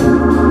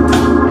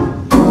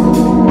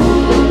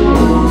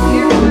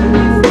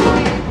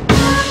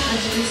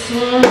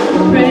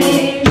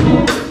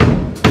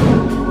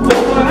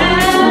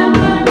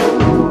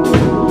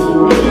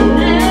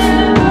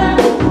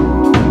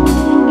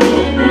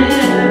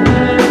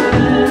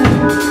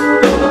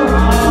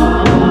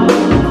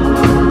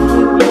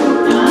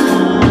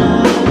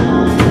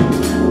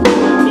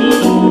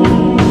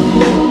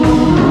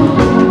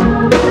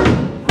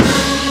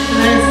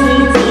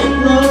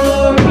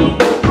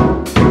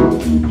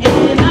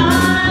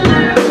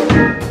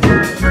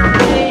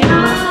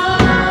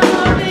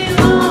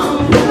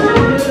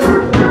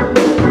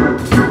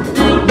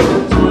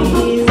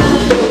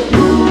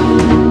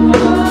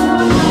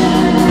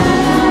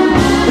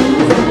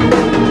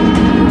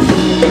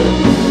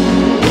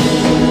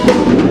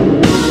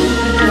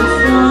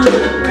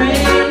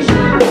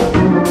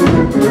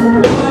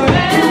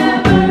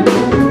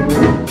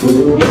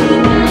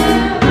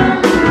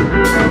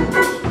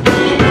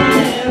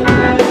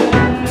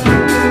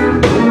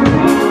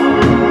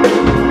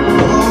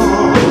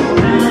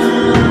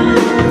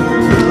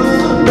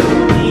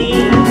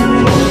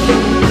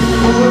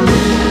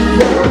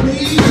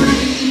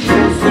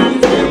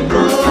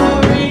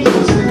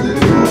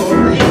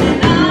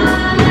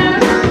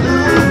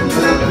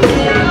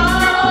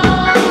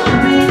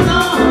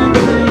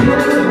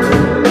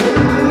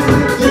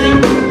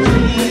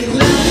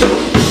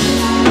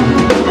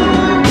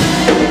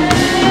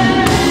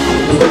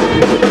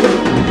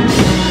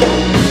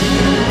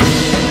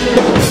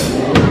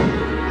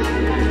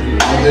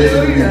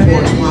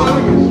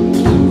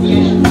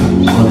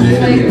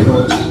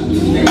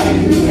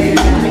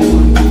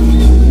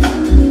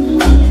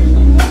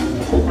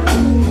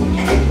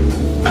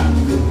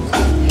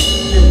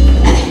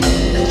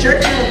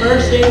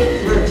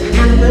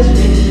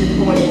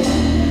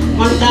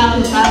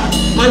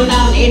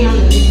 All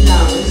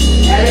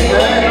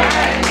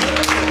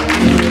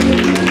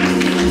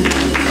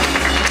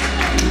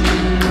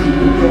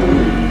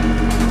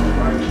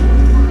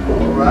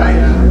right.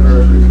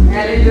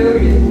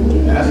 Hallelujah.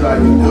 That's how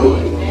you do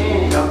it.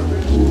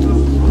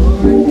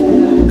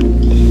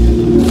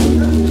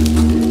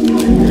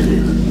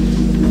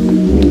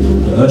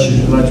 The ushers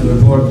would like to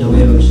report that we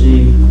have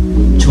received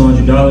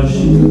 $200.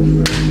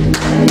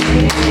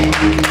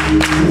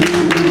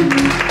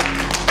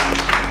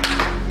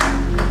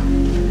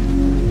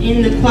 And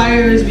the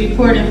choir is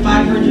reporting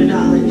 $500.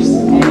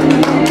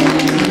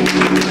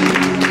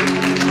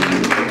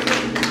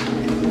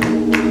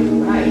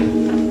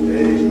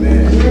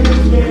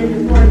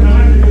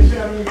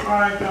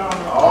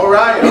 All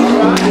right.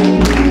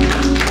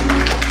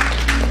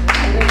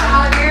 And the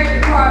volunteer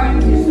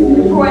department is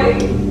reporting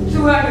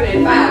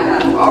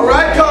 $205. All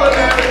right,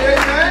 culinary.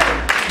 Amen.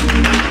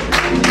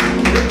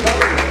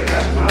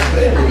 That's my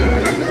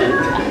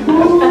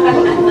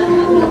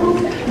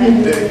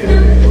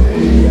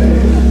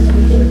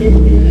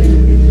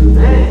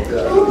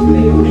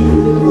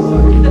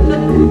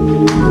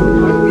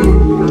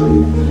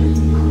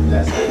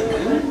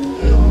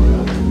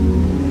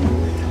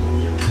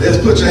Let's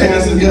put your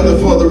hands together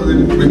for the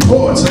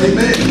reports.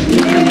 Amen.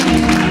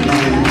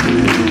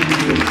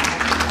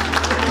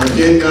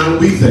 Again, God,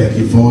 we thank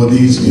you for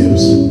these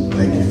gifts.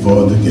 Thank you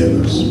for the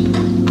givers.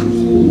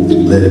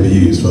 Let it be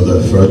used for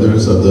the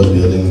furtherance of the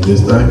building of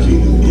this thy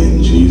kingdom.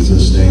 In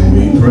Jesus' name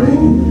we pray.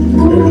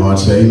 Everyone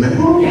say amen.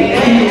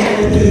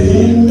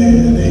 Amen.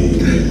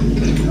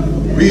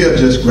 Amen. We are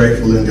just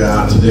grateful in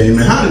God today.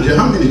 Amen.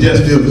 How many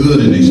just feel good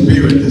in their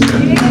spirit this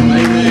afternoon?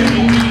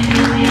 Amen.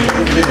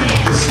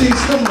 See,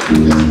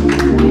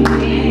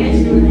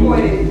 Mission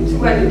reported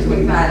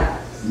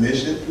 $225.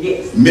 Mission?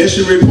 Yes.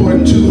 Mission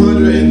reporting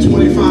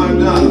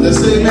 $225. Let's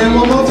say amen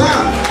one more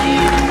time.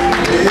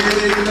 Amen.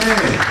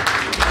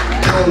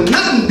 Don't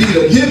nothing beat a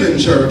giving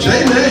church.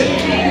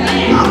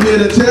 Amen. I'm here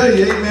to tell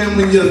you, amen,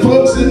 when your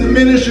folks in the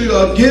ministry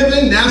are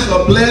giving, that's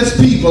a blessed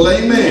people.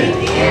 Amen.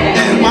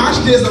 And watch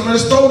this. I'm going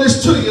to throw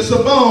this to you. It's a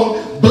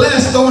bone.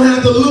 Blessed don't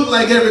have to look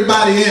like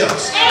everybody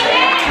else.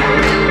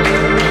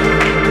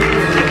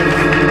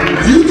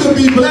 You can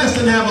be blessed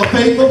and have a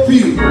faithful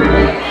few.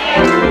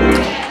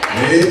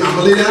 Hey, I'm going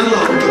to leave that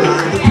alone because I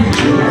ain't the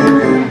preacher.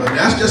 Amen. But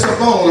that's just a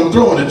bone. I'm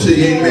throwing it to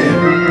you.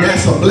 Amen.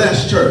 That's a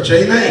blessed church.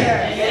 Amen.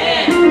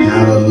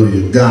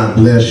 Hallelujah. God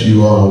bless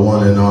you all,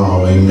 one and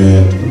all.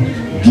 Amen.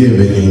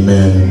 Giving,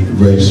 amen.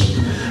 Raise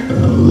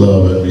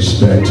love and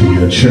respect to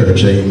your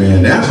church.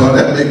 Amen. That's all.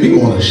 That make me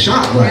want to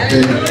shout right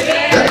there.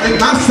 That make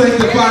my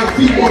sanctified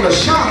feet want to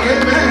shout.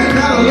 Amen.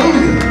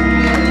 Hallelujah.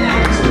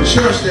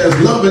 Church that's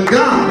loving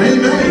God,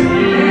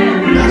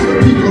 amen. That's a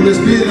people that's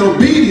being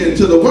obedient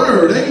to the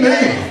word,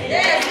 amen.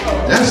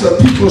 That's a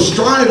people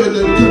striving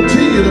to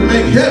continue to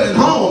make heaven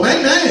home,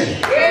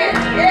 amen.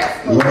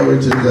 Glory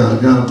to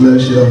God. God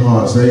bless your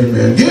hearts,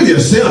 amen. Give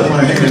yourself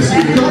a hand.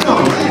 Come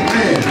on,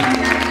 amen.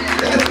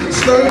 That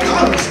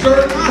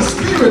stirred my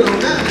spirit on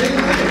that,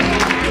 amen.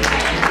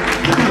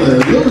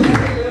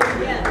 Hallelujah.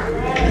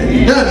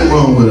 Ain't nothing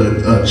wrong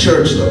with a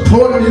church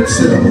supporting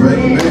itself,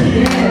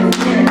 amen.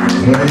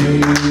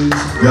 Praise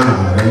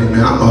God,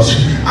 amen.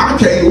 I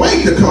can't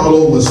wait to call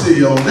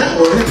overseer on that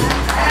one.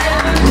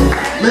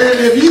 Man,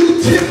 if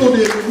you tickled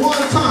it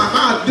one time,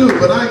 I'd do it,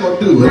 but I ain't gonna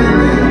do it,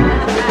 amen.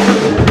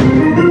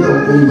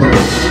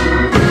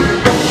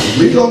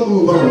 We're gonna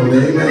move on,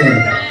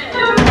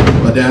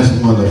 amen. But that's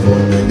wonderful,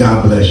 amen.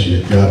 God bless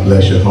you. God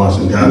bless your hearts,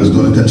 and God is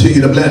going to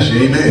continue to bless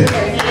you, amen.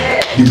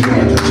 He's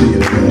going to continue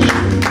to bless you,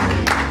 amen,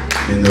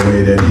 in the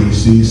way that he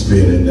sees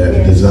fit and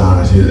that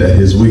desires at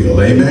his will.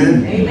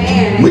 Amen?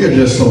 Amen. We are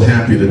just so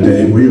happy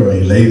today. We are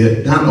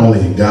elated, not only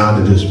in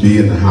God to just be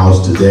in the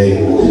house today.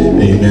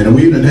 Amen. And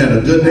we even had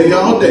a good day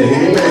all day.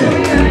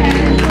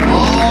 Amen.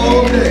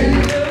 All day.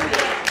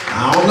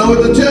 I don't know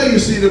what to tell you,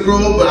 Cedar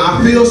Grove, but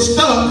I feel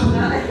stuck.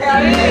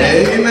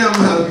 Amen.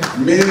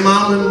 Me and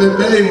Mom and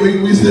babe,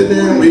 we sit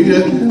there and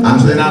I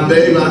said,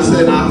 babe, I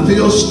said, I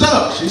feel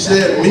stuck. She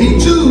said, me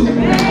too.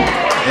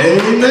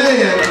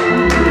 Amen.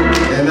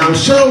 And I'm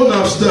sure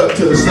enough stuck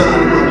to the side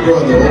of my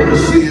brother,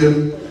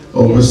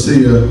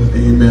 Overseer,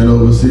 amen,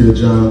 Overseer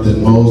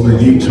Jonathan Mosley.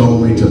 He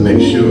told me to make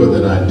sure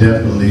that I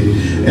definitely,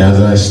 as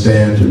I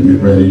stand to be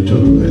ready to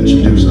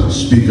introduce our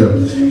speaker,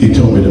 he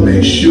told me to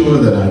make sure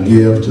that I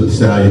give to the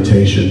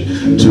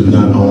salutation to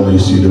not only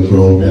Cedar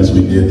Grove as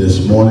we did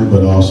this morning,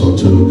 but also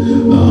to,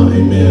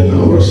 amen,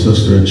 our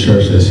sister in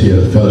church that's here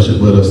to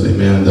fellowship with us,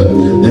 amen.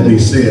 Let me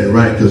say it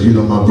right, because you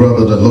know my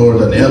brother, the Lord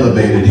done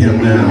elevated him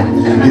now.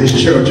 His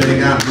church ain't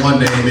got one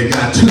name, they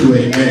got two,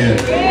 amen.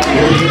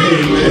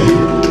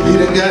 Amen. He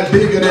done got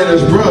bigger than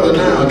his brother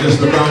now, just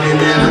about,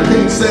 amen. I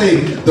can't say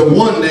the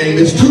one name,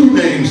 it's two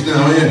names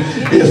now, and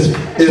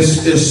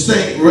it's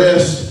Saint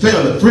Rest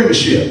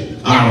Friendship.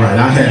 All right,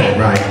 I had it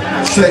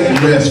right.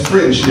 Saint Rest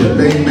Friendship,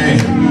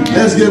 amen.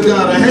 Let's give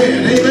God a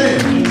hand,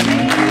 amen.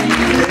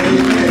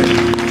 Amen.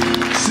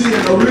 See,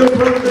 and a real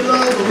perfect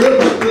love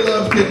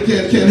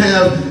can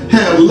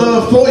have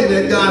love for you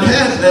that God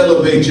has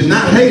elevated you,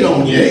 not hate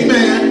on you,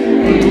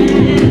 amen.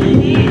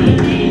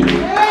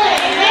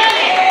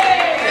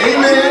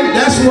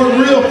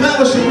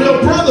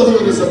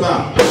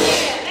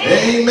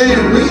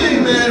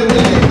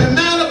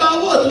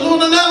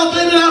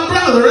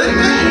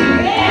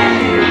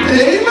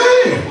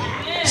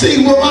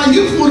 See, well, while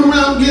you fool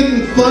around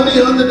getting funny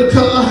under the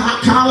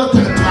collar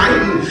tight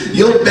and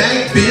your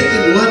back bent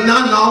and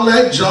whatnot and all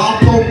that jaw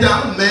poked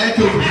out, man,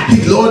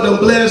 because the Lord done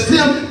blessed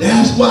him,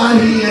 that's why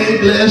he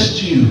ain't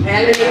blessed you.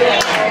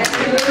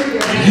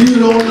 You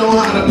don't know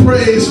how to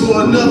praise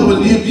for another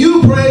one. If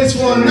you praise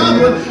for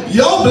another one,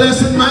 your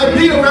blessing might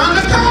be around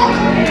the corner.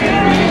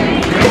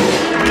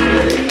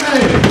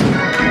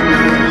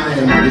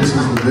 This is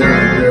the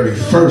very, very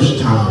first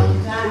time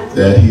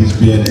that he's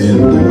been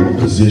in the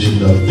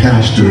position of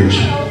pastorage.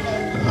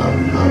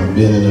 I've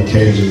been in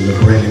occasions of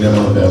bringing him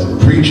up as a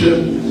preacher,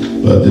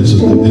 but this is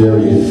the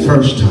very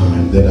first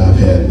time that I've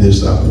had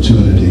this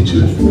opportunity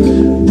to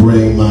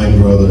bring my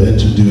brother,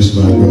 introduce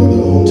my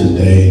brother on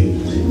today.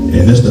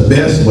 And it's the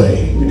best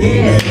way.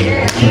 Amen.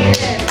 Because,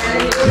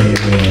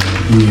 amen,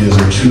 he is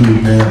a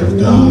true man of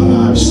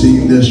God. I've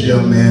seen this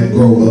young man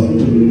grow up.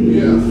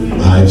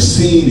 I've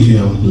seen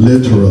him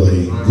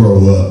literally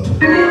grow up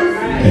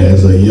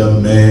as a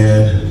young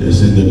man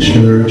that's in the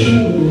church.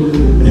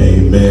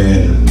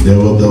 Amen. There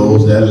were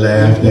those that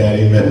laughed at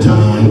him at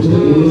times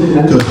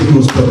because he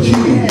was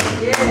peculiar.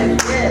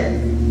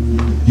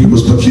 He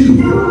was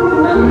peculiar.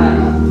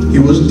 He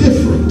was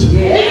different.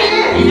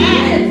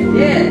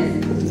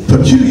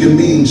 Peculiar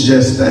means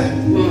just that.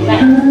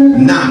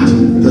 Not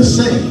the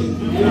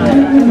same.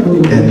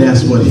 And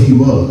that's what he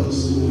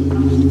was.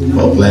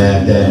 Folk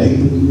laughed at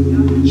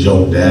him,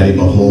 joked at him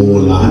a whole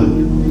lot.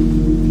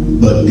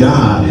 But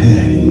God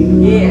had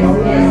him.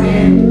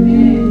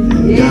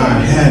 And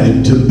God had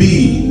him to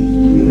be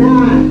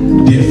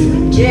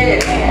different.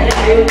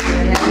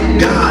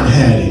 God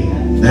had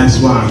him. That's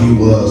why he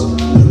was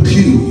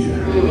peculiar.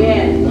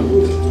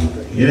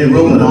 He didn't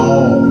roll at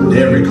all with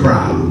every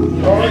crowd.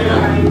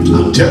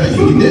 I'm telling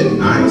you, he didn't.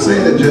 I ain't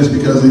saying that just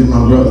because he's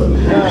my brother.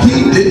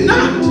 He did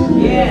not.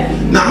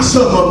 Now,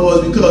 some of it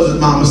was because his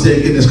mama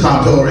said, get this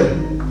car, Torrey.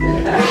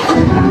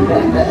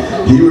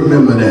 He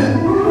remembered that.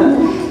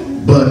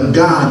 But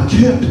God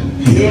kept him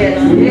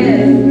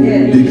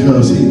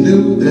because he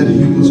knew that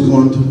he was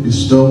going to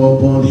bestow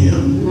upon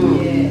him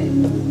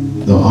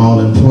the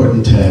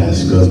all-important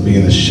task of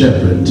being a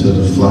shepherd to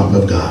the flock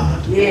of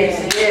God.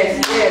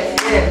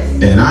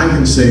 And I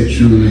can say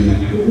truly,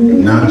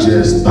 not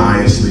just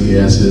biasly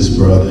as his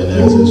brother and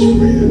as his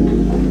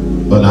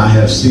friend, but I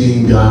have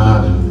seen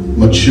God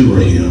mature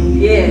him.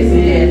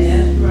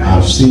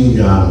 I've seen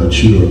God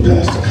mature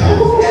Pastor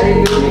Kyle.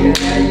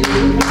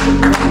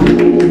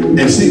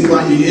 And see,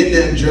 while you're in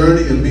that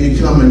journey of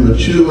becoming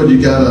mature, you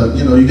gotta,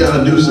 you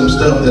gotta do some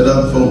stuff that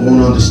other folk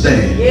won't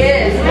understand.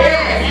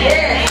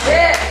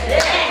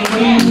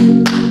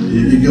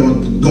 You're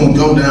going to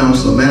go down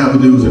some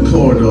avenues and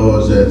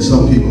corridors that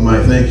some people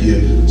might think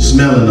you're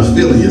smelling or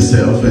feeling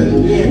yourself.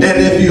 And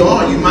if you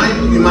are, you might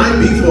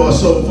be for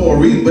a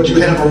reason, but you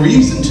have a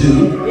reason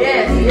to.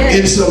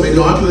 In some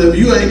regard, because if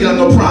you ain't got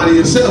no pride in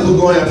yourself, who's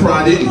going to have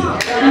pride in you?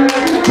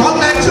 Talk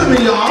back to me,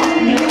 y'all.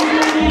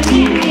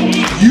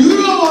 You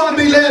don't want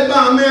to be led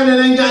by a man that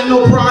ain't got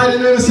no pride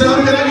in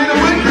himself. Can I get a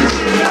witness?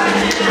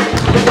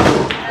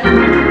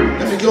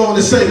 Go on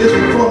to say this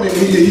before me.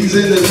 He's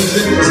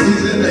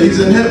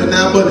in heaven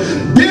now. But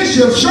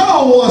Bishop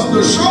Shaw was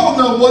the show.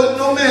 There wasn't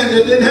no man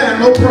that didn't have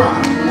no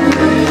pride.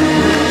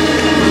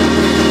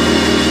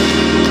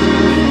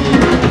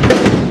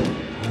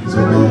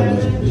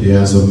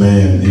 He's a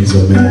man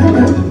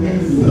that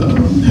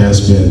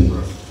has been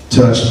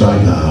touched by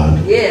God.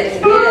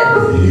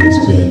 He's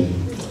been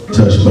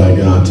touched by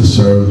God to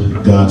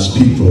serve God's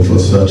people for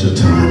such a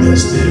time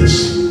as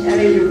this.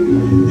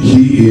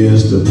 He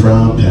is the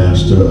proud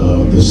pastor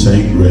of the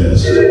St.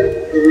 Rest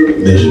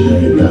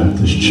Missionary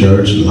Baptist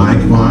Church.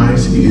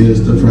 Likewise, he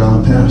is the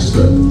proud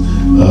pastor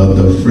of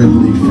the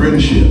Friendly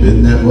Friendship.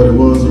 Isn't that what it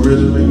was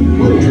originally? It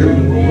was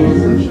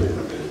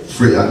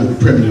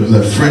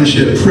a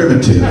Friendship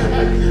Primitive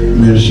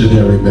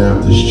Missionary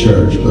Baptist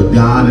Church. But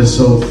God is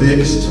so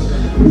fixed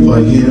for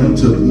him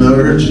to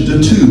merge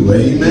the two.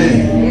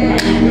 Amen.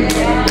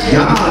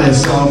 God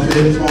is so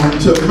fit for him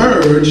to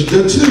merge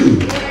the two.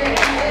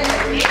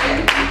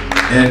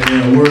 And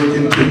they're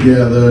working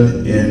together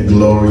in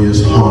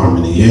glorious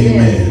harmony.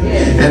 Amen.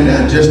 And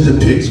that just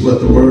depicts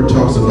what the word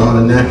talks about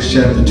in Acts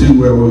chapter 2,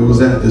 where we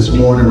was at this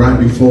morning, right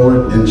before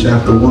it in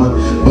chapter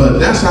 1. But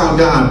that's how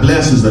God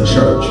blesses a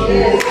church.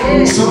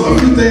 So a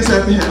few things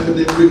have to happen,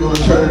 then we're going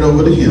to turn it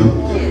over to him.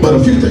 But a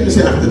few things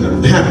have to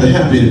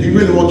happen. If you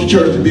really want your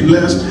church to be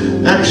blessed,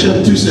 Acts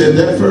chapter 2 said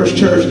that first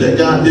church that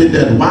God did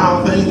that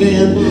wild thing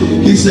in,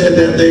 he said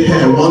that they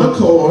had one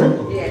accord.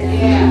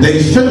 They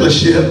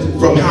fellowshiped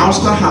from house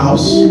to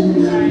house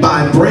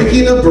by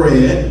breaking of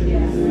bread.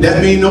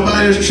 That means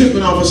nobody was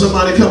tripping off of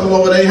somebody coming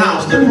over their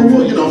house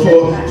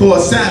for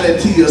a salad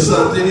tea or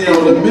something.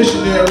 The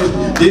missionaries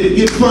didn't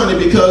get funny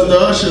because the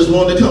ushers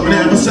wanted to come and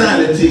have a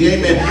salad tea.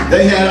 Amen.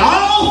 They had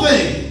all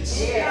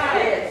things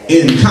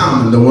in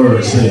common, the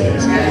word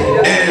says.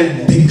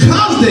 And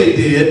because they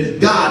did,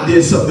 God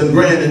did something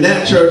grand in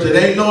that church that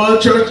ain't no other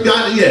church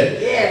got it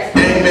yet.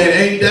 Amen.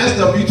 Ain't that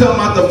stuff? You talking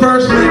about the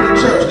first man of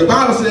the church. The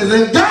Bible says,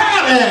 and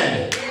God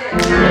added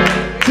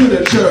to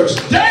the church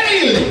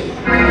daily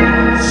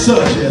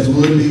such as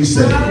would be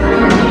saved.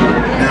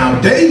 Now,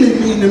 daily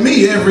mean to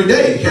me every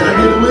day. Can I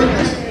get a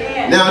witness?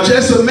 Now,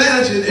 just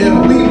imagine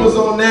if we was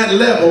on that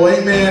level,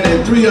 amen,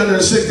 in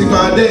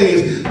 365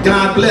 days,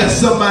 God bless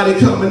somebody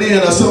coming in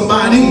or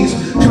somebody's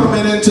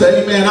coming into,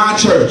 amen, our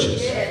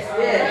churches.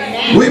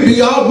 We'd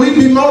be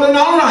more than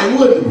all right,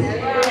 wouldn't we?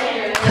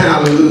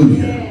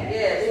 Hallelujah.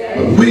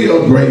 But we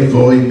are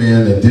grateful,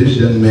 amen, that this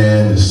young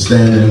man is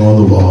standing on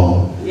the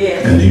wall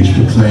and he's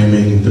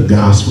proclaiming the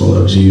gospel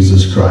of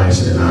Jesus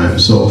Christ, and I am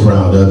so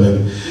proud of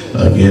him.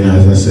 Again,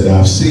 as I said,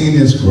 I've seen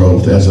his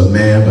growth as a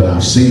man, but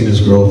I've seen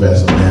his growth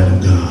as a man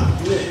of God.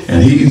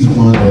 And he's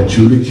one that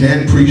truly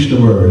can preach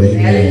the word,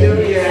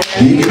 amen.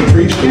 He can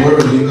preach the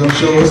word. He's going to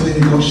show us, and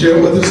he's going to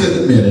share with us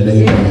in a minute,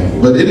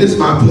 amen. But it is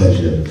my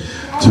pleasure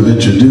to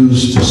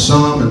introduce to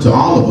some and to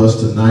all of us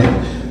tonight,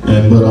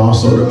 but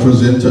also to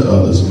present to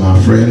others,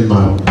 my friend,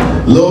 my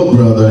little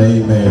brother,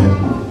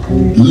 amen.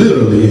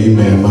 Literally,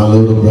 amen, my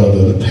little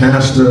brother, the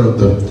pastor of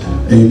the,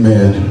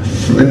 amen,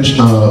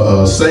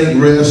 St.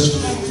 Rest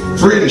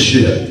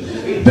Friendship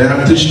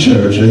Baptist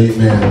Church,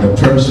 amen, the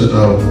person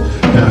of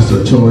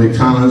Pastor Torrey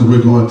Collins.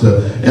 We're going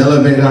to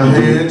elevate our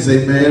hands,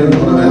 amen. We're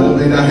going to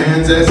elevate our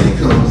hands as he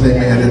comes,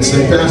 amen, and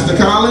say, Pastor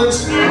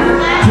Collins,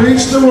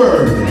 preach the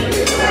word.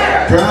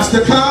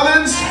 Pastor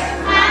Collins,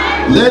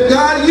 let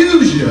God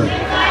use you,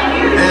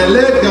 and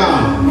let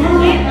God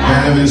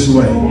have his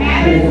way.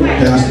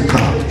 Pastor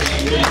Collins.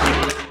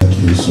 Thank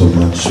you so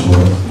much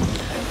for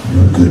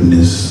your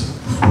goodness,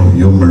 for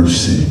your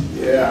mercy,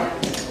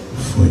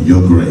 for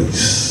your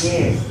grace.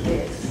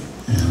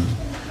 And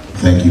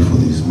thank you for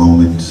these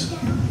moments.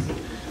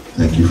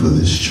 Thank you for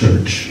this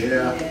church.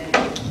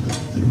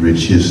 The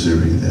rich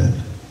history that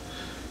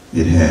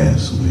it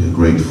has. We are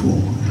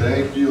grateful.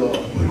 Thank you.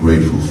 We're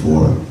grateful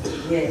for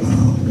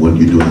what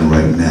you're doing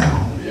right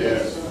now.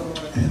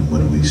 And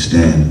what we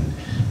stand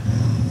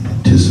and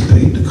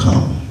anticipate to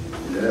come.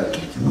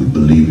 We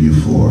believe you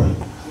for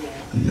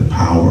your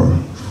power,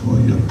 for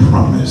your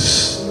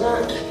promise,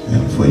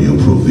 and for your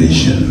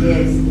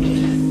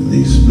provision.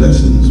 These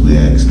blessings we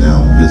ask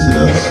now, visit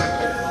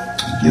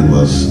us, give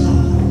us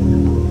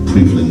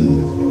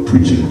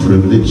preaching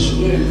privilege,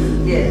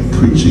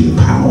 preaching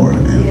power,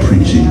 and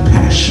preaching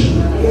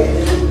passion.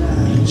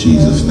 In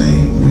Jesus'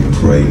 name we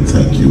pray,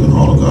 thank you, and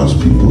all of God's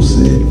people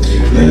said,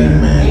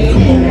 amen.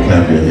 Come on,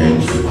 clap your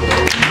hands.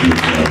 Give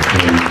God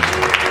praise.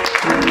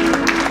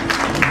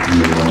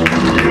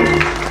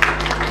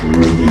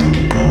 Worthy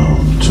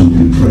to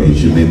be praised.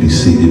 You may be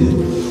seated in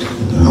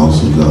the house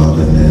of God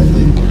and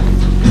in the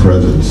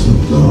presence of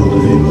God.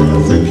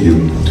 Amen. Thank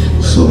you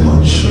so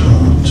much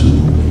to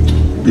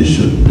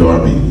Bishop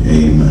Darby.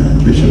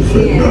 Amen. Bishop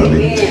Fred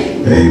Darby.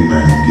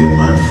 Amen. Give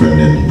my friend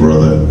and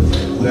brother,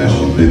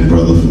 big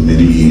brother for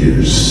many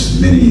years.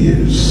 Many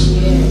years.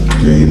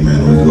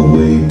 Amen. We go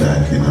way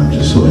back, and I'm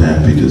just so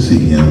happy to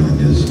see him and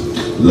his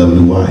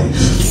lovely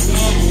wife.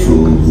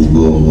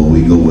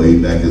 We go way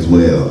back as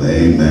well.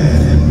 Amen.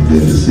 And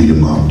good to see you,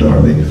 Mom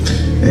Darby.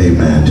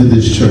 Amen. To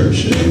this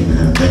church.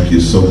 Amen. Thank you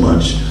so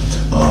much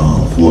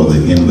for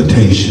the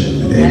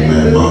invitation.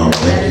 Amen. Mom,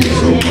 thank you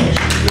so much.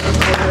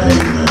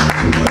 Amen.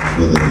 So much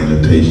for the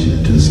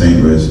invitation to the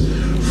St. Rest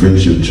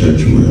Friendship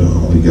Church.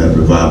 We got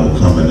revival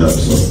coming up,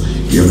 so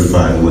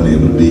everybody wasn't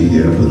able to be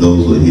here. For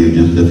those who are here,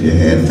 just lift your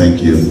hand.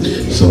 Thank you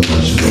so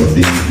much for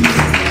being here.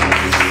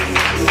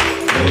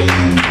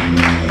 Amen.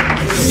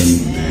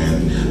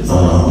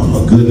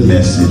 A good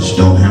message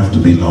don't have to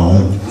be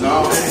long.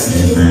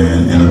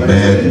 Amen. And a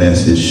bad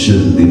message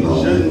shouldn't be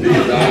long.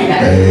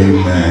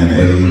 Amen.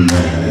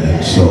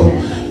 Amen. So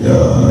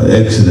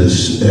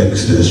Exodus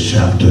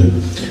chapter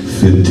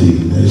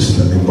 15.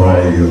 Let me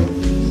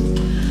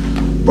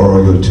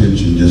borrow your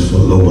attention just for a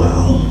little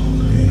while.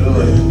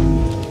 Amen.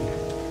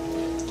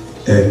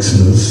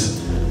 Exodus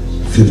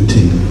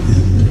 15.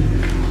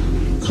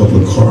 And a couple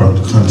of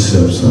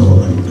concepts I would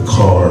like to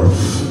carve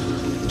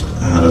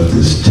out of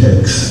this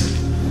text.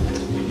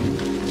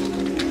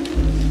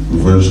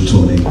 Verse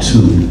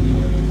 22.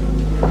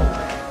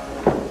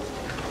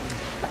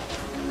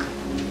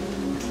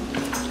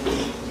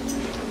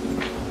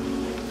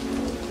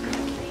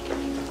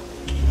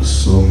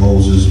 So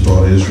Moses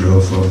brought Israel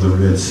from the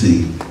Red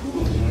Sea.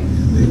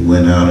 And they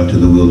went out into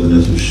the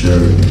wilderness of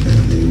Shur,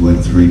 and they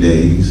went 3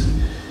 days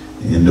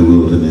in the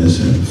wilderness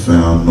and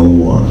found no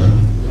water.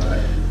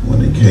 When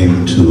they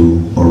came to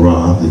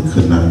Marah, they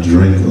could not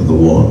drink of the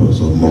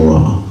waters of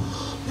Marah,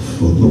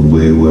 for the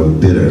way were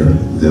bitter.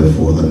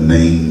 Therefore the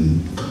name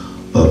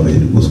of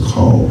it was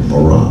called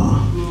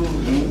Marah.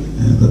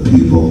 And the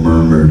people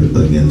murmured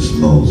against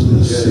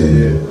Moses,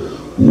 saying,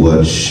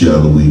 what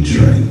shall we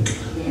drink?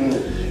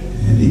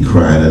 And he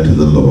cried unto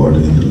the Lord,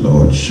 and the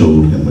Lord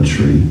showed him a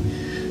tree,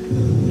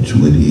 which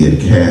when he had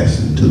cast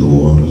into the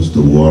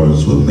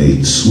waters were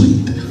made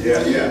sweet.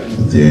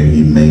 There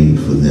he made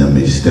for them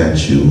a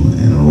statute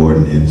and an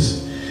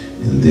ordinance,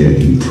 and there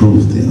he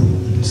proved them,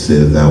 and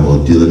said, thou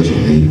wilt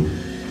diligently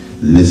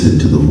listen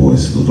to the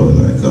voice of the Lord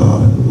thy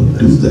God, and will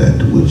do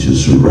that which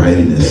is right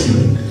in his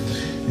sight,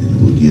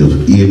 and will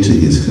give ear to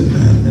his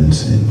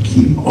commandments and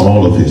keep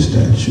all of his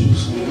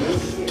statutes.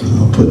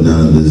 Put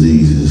none of the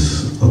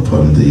diseases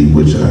upon thee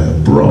which I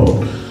have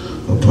brought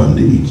upon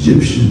the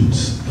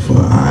Egyptians, for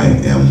I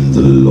am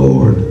the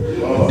Lord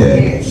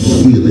that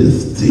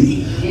healeth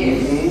thee.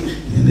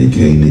 And they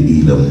came to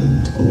Edom,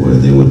 where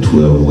there were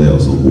 12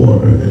 wells of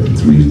water and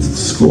 70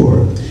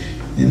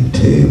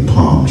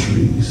 palm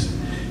trees,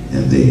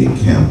 and they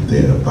encamped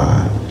there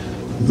by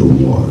the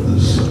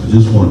waters. I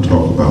just want to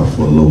talk about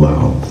for a little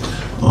while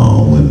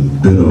when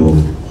bitter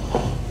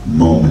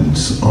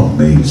moments are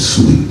made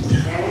sweet.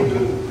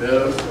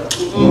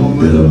 When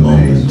bitter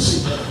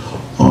moments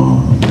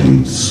are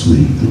made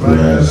sweet, the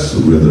grass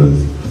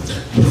withereth,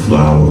 the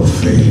flower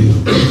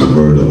fadeth, but the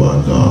word of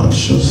our God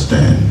shall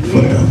stand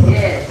forever.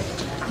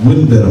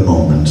 When bitter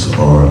moments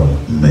are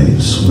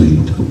made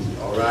sweet,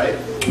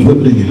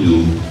 what do you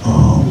do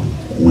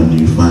when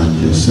you find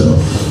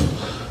yourself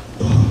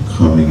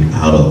coming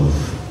out of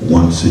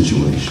one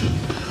situation,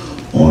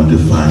 only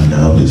to find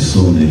out as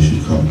soon as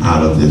you come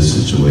out of this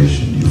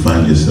situation, you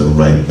find yourself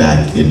right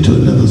back into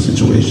another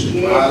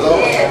situation?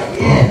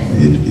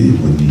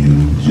 When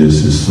you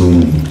just as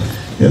soon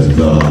as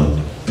God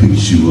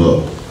picks you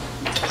up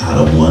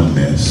out of one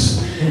mess,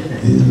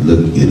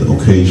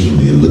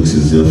 occasionally it looks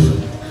as if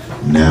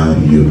now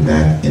you're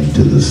back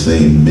into the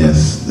same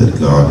mess that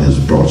God has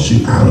brought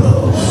you out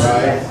of.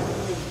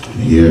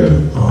 Here,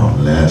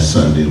 last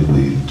Sunday,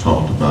 we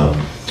talked about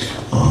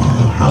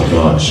how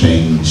God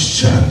changed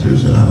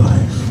chapters in our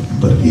life.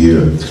 But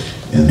here,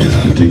 in this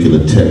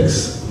particular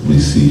text, we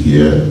see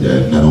here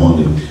that not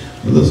only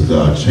does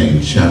God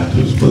change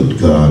chapters, but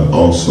God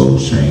also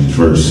changed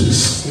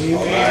verses.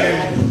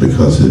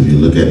 Because if you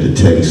look at the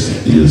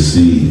text, you'll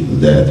see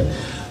that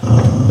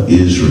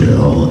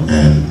Israel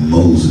and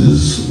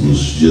Moses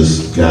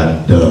just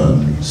got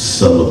done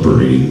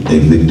celebrating a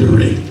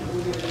victory.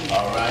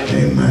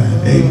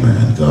 Amen.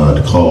 Amen.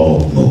 God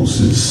called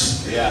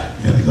Moses,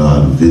 and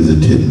God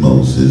visited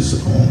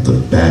Moses on the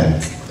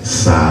back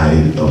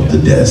side of the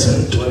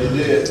desert.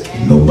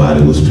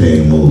 Nobody was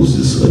paying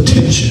Moses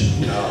attention.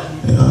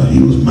 He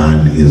was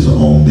minding his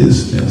own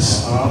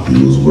business.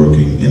 He was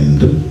working in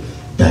the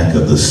back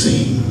of the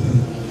scene,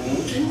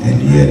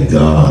 and yet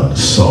God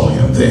saw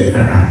him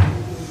there.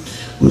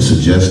 Would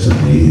suggest to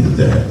me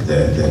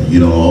that you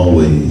don't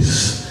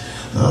always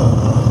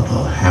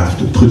have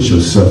to put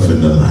yourself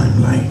in the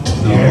limelight.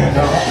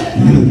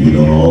 You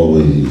don't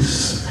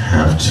always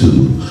have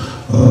to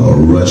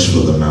rush for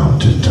the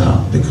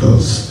mountaintop,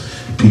 because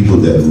people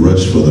that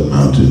rush for the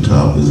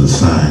mountaintop is a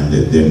sign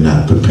that they're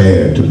not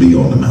prepared to be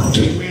on the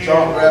mountain.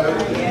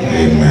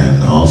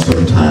 Amen.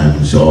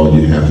 Sometimes all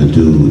you have to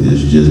do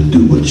is just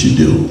do what you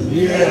do.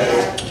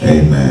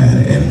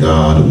 Amen. And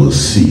God will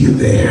see you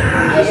there.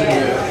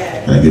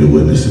 Can I get a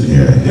witness in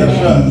here?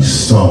 And he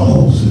saw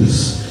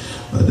Moses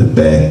at the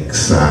back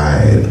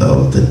side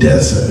of the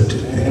desert,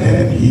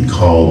 and he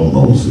called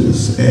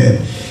Moses, and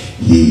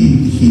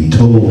he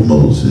told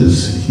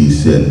Moses, he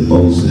said,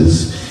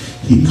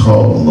 Moses, he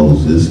called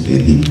Moses,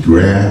 and he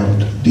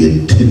grabbed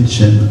the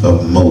attention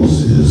of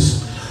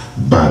Moses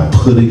by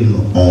putting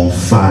on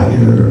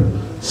fire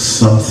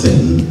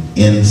something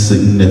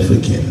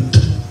insignificant.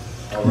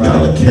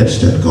 Now catch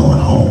that going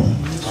home.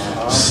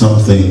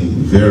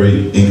 Something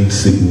very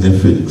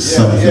insignificant,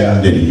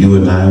 something that you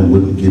and I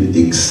wouldn't get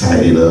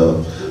excited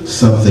of,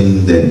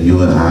 something that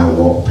you and I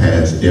walk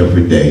past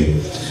every day.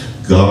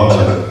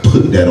 God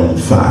put that on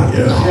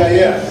fire,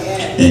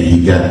 and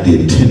he got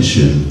the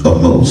attention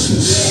of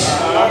Moses.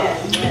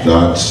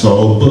 God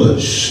saw a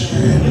bush,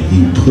 and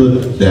he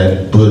put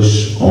that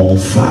bush on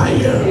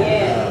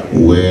fire,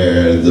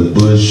 where the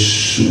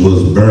bush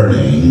was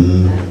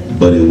burning,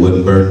 but it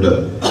wasn't burned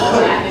up.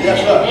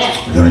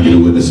 Can I get a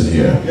witness in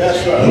here?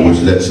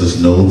 Which lets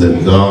us know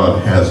that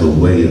God has a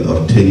way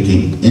of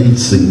taking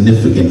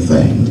insignificant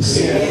things,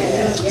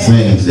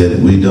 things that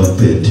we don't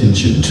pay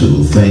attention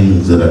to,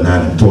 things that are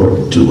not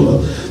important to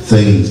us,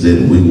 things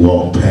that we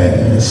walk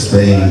past,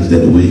 things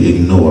that we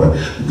ignore.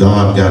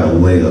 God got a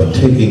way of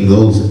taking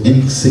those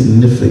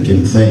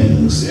insignificant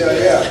things,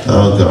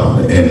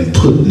 God, and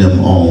putting them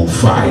on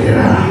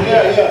fire.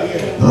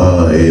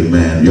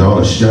 Amen. Y'all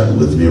are shut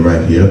with me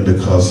right here,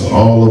 because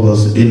all of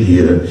us in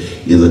here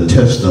is a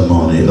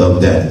testimony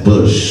of that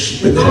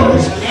bush,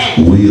 because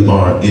we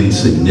are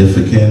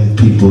insignificant.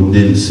 People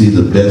didn't see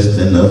the best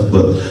in us,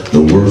 but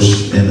the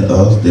worst in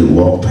us. They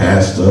walked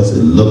past us.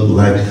 It looked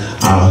like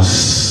our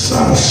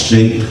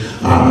shape,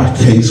 our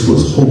case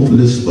was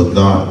hopeless, but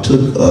God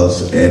took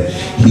us and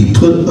he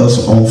put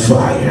us on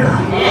fire.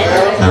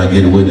 Can I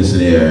get a witness in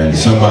there? And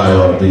somebody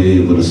ought to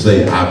be able to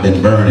say, I've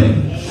been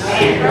burning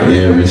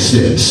ever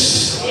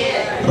since.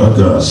 Oh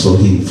God, so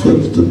he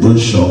put the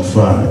bush on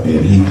fire,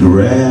 and he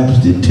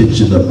grabs the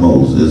attention of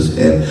Moses,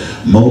 and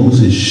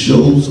Moses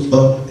shows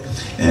up,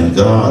 and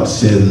God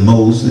said,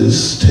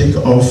 Moses, take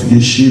off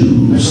your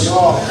shoes.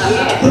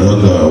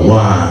 Oh God,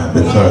 why?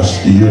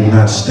 Because you're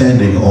not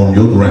standing on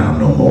your ground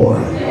no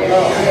more.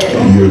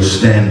 You're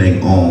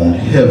standing on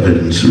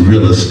heaven's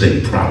real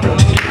estate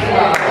property.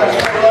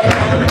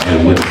 Can I get a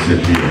a witness in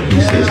here.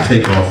 He says,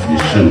 take off your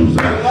shoes.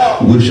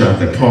 I wish I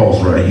could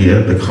pause right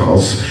here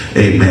because,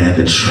 amen,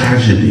 the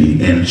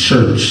tragedy in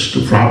church,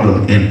 the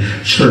problem in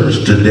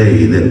church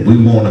today, that we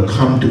want to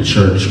come to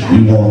church,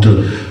 we want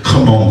to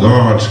come on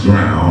God's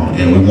ground,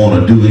 and we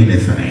want to do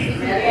anything.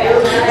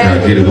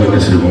 Get a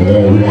witness. We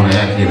want to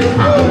act any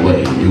kind of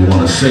way. We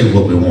want to say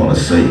what we want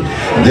to say.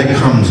 There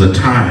comes a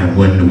time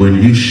when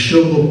you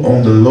show up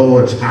on the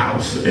Lord's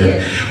house,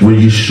 and when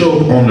you show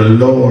up on the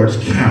Lord's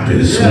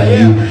campus,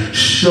 when you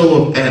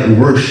show up at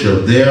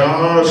worship, there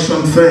are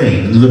some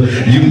things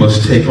you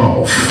must take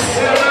off.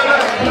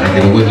 I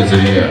get a witness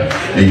in here.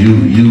 And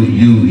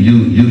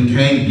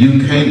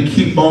you can't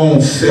keep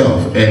on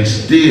self and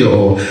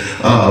still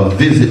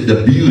visit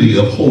the beauty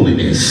of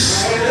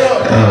holiness.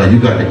 You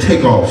got to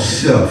take off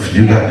self.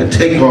 You got to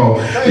take off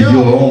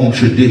your own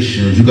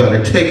traditions. You got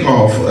to take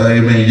off,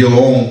 amen, your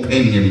own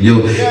opinion,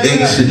 your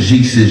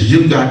exegesis.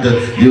 You got to,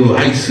 your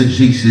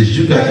eisegesis.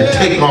 You got to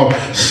take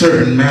off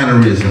certain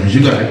mannerisms.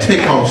 You got to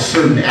take off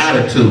certain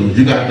attitudes.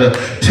 You got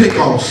to take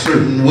off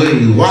certain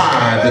ways.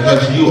 Why?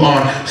 Because you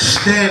are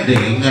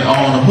standing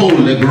on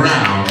holy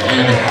ground,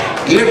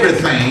 and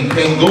everything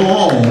can go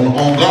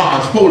on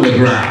God's holy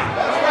ground.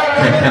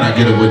 Can I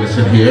get a witness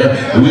in here?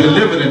 We're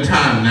living in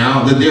time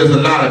now that there's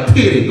a lot of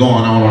pity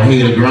going on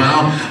holy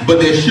ground, but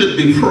there should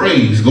be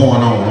praise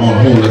going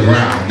on holy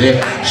ground.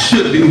 There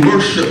should be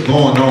worship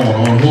going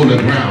on holy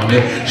ground.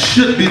 There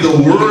should be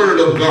the word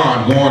of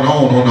God going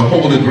on the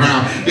holy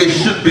ground. It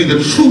should be the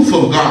truth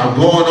of God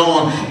going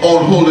on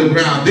holy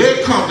ground.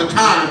 There comes a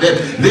time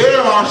that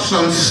there are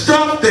some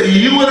stuff that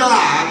you and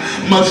I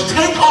must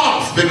take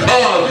off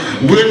because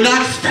we're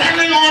not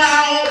standing on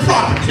our own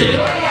property.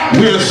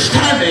 We're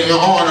standing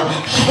on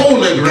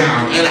holy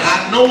ground. And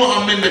I know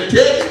I'm in the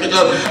text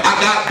because I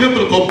got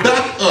biblical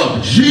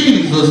backup.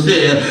 Jesus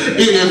said,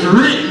 it is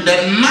written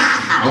that my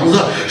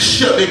house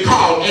shall be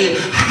called a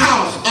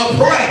house of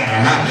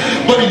prayer.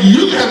 But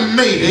you have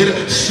made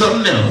it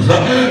something else.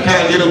 Can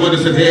I get a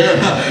witness in here?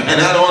 And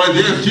not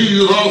only this,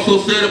 Jesus also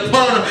said,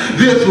 upon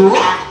this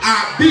rock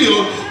I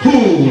build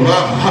who?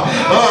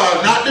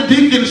 Not the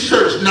deacon's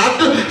church, not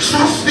the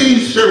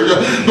trustee's church,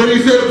 but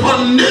he said,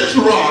 upon this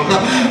rock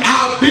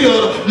I'll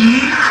build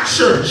my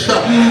church.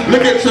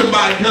 Look at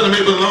somebody, tell them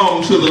it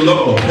belongs to the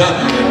Lord.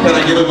 Can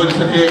I get a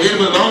witness in here? It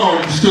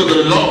belongs to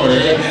the Lord.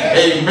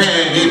 Amen.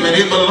 Amen.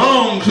 It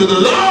belongs to the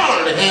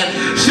Lord.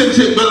 And since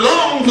it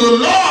belongs to the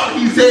Lord,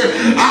 he said,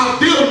 I'll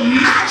build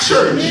my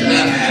church.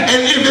 And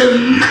if it's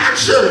my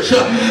church,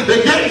 the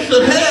gates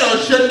of hell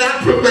shall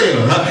not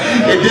prevail.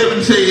 It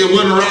didn't say it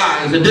wouldn't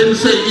rise. It didn't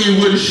say it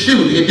wouldn't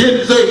shoot. It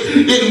didn't say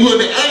it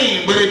wouldn't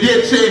aim. But it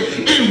did say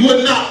it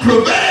would not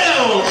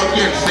prevail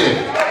against it.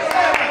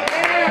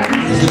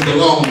 It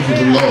belongs to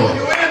the Lord.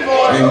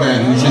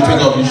 Amen. You should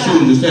take off your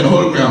shoes and stand on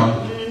holy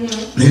ground.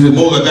 He said,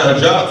 Moses, I got a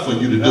job for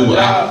you to do.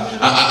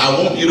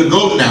 I want you to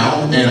go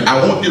now, and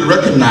I want you to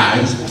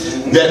recognize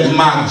that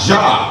my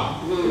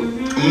job,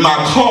 my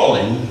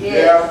calling,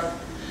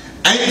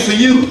 ain't for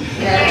you.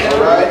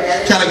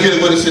 Can I get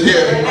it when it's in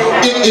here?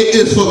 It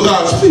is for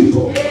God's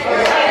people.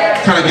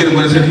 Can I get it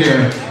when it's in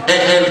here?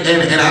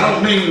 And I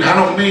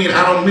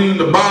don't mean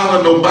to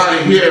bother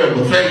nobody here,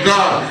 but thank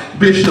God,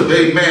 Bishop,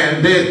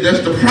 amen.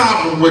 That's the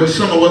problem with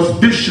some of us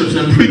bishops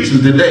and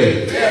preachers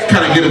today.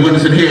 Can I get a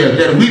witness in here?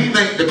 That we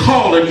think the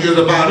calling is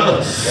about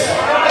us.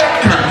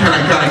 Can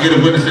I get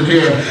a witness in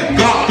here?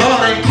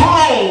 God ain't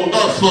called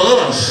us for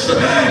us.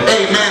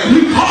 Amen.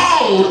 He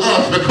called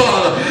us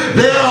because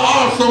there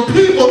are some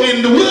people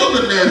in the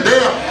wilderness.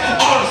 There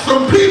are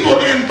some people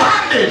in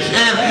bondage.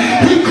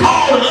 And he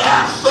called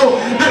us so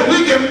that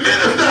we can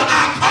minister.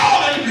 Our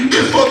calling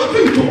is for the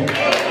people.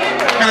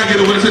 Can I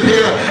get a witness in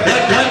here?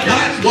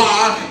 That's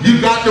why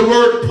you got the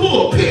word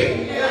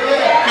pulpit.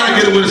 Can I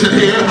get a witness in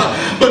here?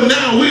 But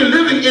now we're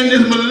living in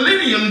this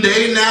millennium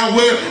day now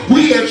where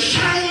we have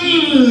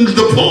changed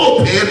the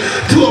pulpit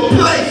to a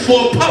place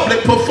for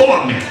public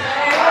performance.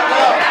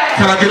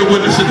 Can I get a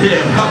witness in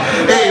here?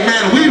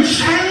 Amen. We've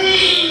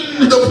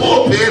changed the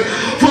pulpit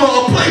for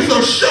a place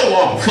of show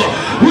off.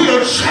 We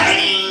have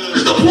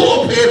changed the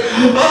pulpit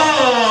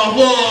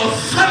for a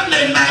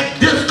Sunday night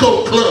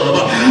disco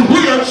club.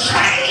 We have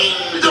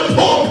changed the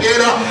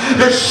pulpit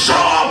to show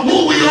off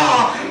who we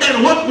are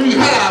and what we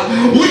have.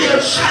 We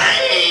have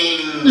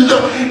changed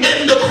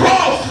in the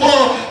cross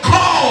for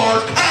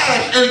cars,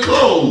 cash, and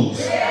clothes.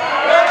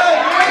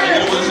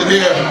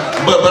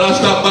 But I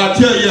stopped by to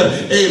tell you,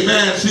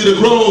 amen, Cedar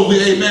Grove,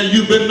 amen,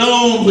 you've been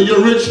known for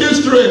your rich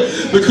history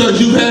because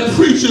you've had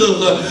preachers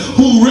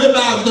who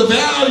realized the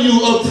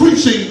value of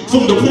preaching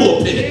from the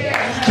pulpit.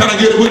 Can I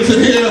get a witness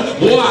in here?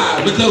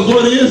 Why? Because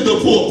what is the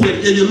pulpit?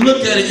 If you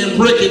look at it and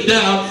break it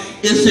down,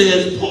 it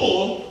says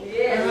pulpit.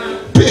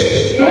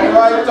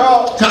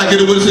 Can I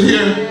get a witness in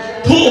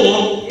here?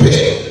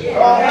 Pulpit.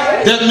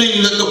 That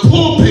means that the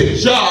pulpit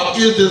job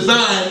is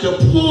designed to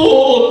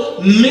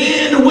pull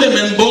men,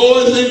 women,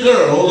 boys, and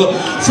girls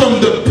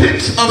from the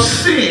pits of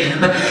sin,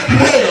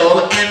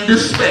 hell, and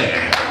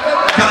despair.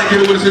 Can I get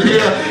a witness in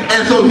here?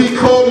 And so he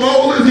called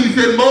Moses. He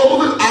said,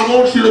 Moses, I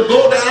want you to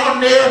go down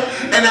there here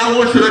and I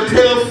want you to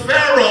tell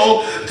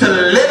Pharaoh to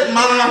let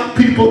my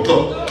people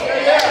go.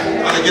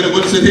 I get a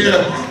witness in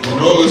here.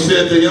 Moses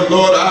said to him,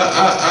 Lord,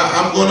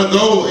 I'm going to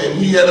go. And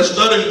he had a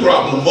stuttering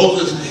problem.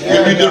 Moses,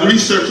 if you did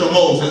research on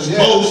Moses,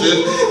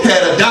 Moses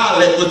had a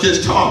dialect with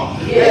his tongue.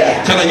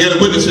 Can I get a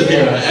witness in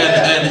here?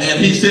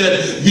 And he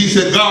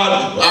said,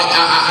 God,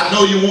 I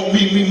know you want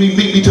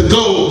me to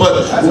go,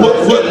 but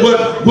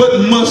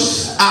what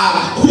must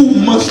I, who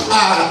must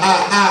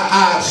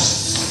I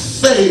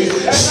say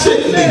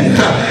sent me?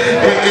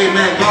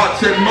 Amen. God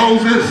said,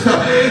 Moses,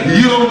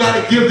 you don't got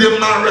to give them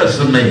my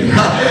resume.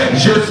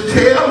 Just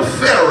tell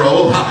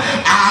Pharaoh,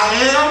 I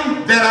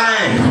am that I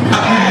am.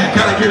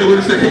 Can I get it what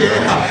it said here?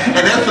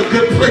 And that's a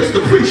good place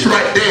to preach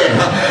right there.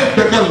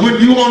 Because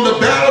when you on the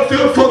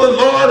battlefield for the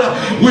Lord,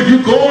 when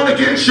you're going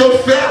against your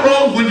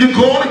pharaohs, when you're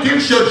going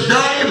against your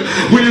giants,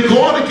 when you're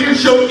going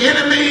against your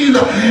enemies,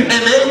 and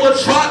they will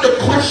try to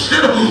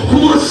question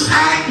who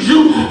assigned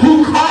you,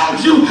 who called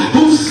you,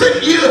 who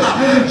sent you,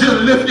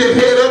 just lift your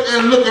head up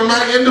and look them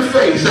right in the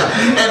face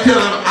and tell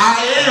them, I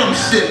am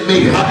sent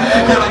me.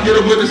 Can I get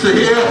a witness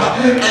here?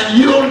 And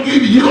you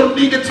don't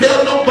need to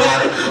tell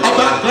nobody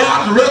about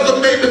God's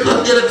resume,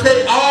 because it'll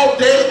take all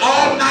day,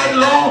 all night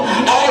long,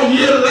 all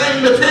year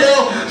long to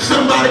tell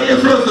somebody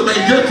his resume.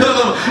 Just tell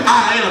them,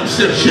 I am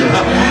sent you.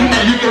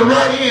 And you can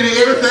run in and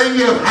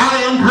everything else.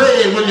 I am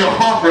bread when you're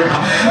hungry.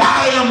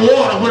 I am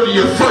water when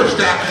you're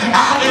thirsty.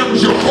 I am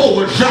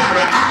Jehovah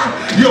Jireh. I'm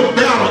your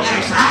battle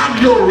axe.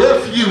 I'm your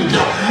refuge.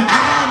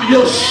 I'm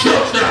your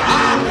shelter.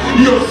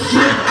 I'm your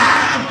strength.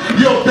 I'm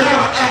your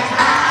battle axe.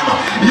 I'm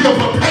your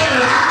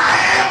prepared. I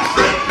am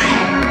sent me.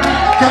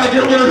 Can I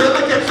get a witness?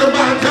 Look at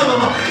somebody and tell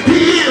them,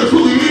 he is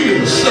who he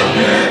is.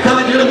 Can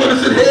I get a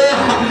witness in here?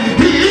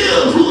 He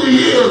is who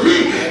he is.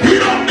 He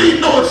don't need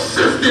no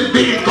assistant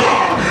being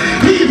God.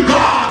 He's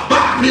God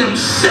by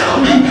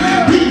himself.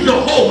 He's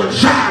Jehovah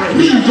Jireh.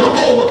 He's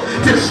Jehovah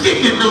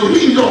Teskikenu.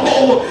 He's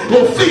Jehovah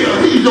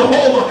Ophir. He's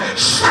Jehovah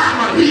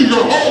Shammah. He's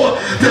Jehovah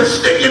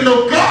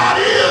Teskikenu. God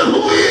is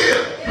who he is.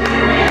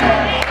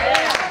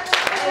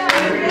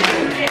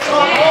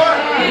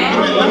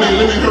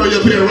 Let me hurry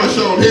up here and rush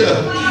on here.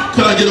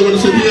 Can I get a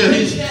witness in here?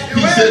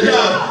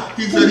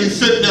 He said he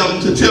sent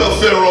them to tell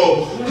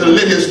Pharaoh to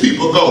let his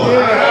people go.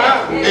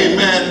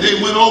 Amen.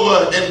 They went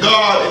over and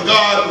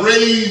God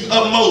raised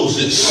up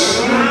Moses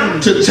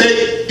to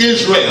take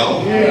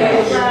Israel,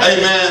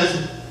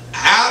 amen,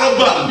 out of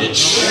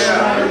bondage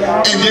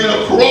and then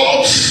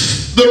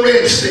across the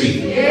Red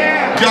Sea.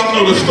 Y'all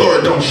know the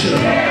story, don't you?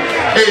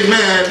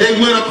 Amen. They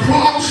went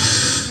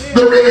across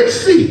the Red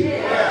Sea.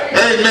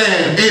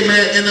 Amen.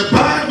 Amen. And the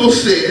Bible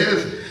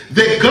says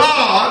that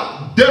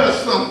God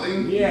does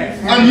something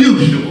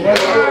unusual.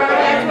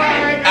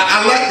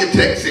 I like the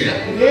text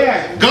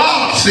here.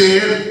 God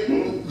said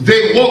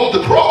they walked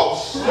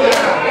across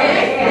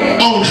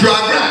on dry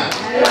ground.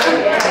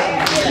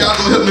 Y'all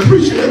gonna help me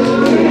preach that?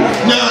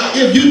 Now,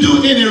 if you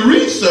do any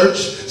research,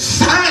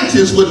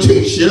 scientists will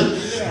teach you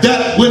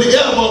that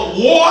whenever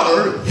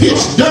water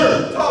hits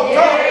dirt,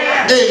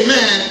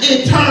 amen,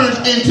 it turns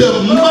into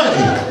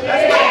muddy.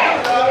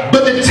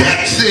 But the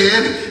text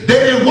says they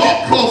didn't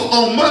walk across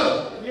on mud.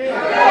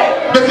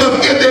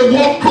 Because if they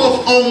walked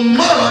across on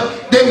mud,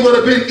 it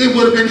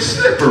would have been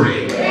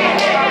slippery.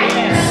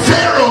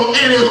 Pharaoh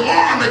and his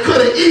army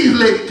could have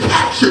easily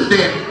captured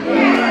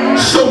them.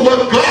 So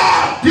what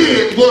God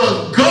did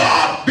was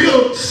God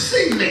built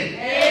cement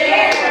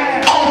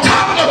on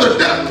top of the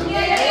dirt,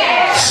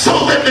 so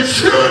that the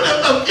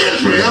children of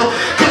Israel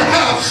could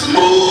have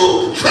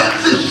smooth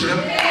transition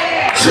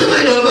to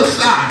the other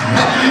side.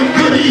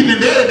 Good evening.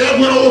 That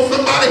went over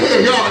somebody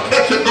here. Y'all to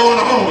catch it going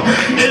home.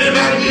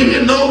 Anybody in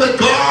here know that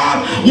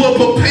God will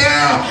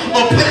prepare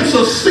a place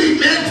of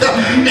cement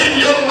in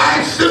your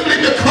life simply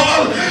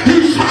because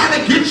he's trying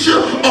to get you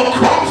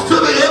across to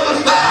the other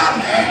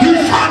side?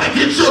 He's trying to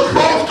get you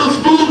across the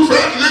smooth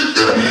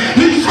transition.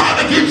 He's trying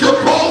to get you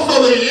across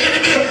so the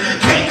enemy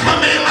can't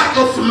come in like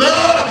a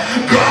flood.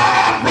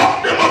 God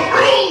brought them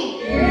through.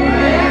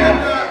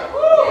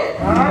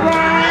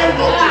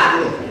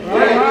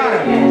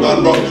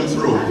 God brought them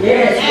through.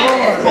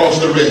 Across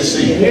the Red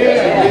Sea.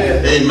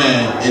 Amen.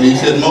 And he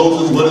said,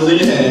 Moses, what is in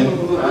your hand?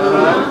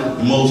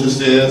 Moses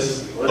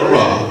says, a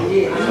rod.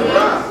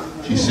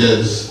 He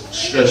says,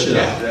 stretch it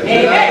out.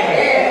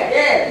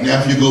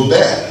 Now if you go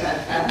back,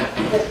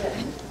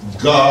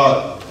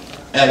 God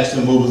asked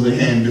him what was in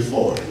hand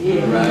before.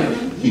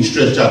 He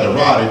stretched out the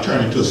rod and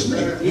turned into a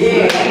snake.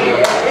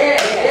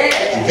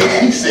 Because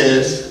he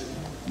says,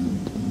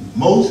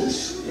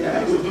 Moses,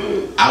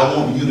 I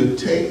want you to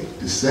take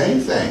the same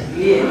thing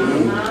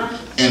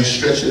and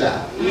stretch it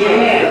out.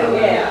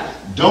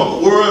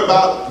 Don't worry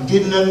about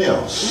getting nothing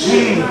else.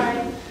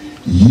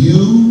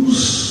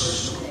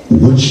 Use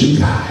what you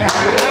got.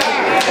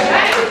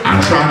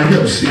 I'm trying to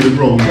help Cedar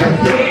Grove.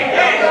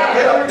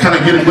 Can I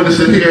get a witness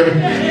in here?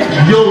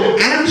 Your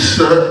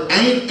answer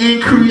ain't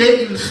in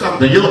creating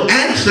something. Your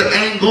answer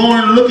ain't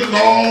going looking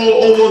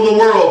all over the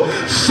world.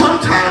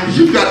 Sometimes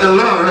you got to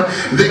learn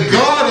that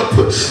God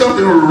will put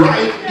something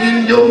right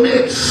in your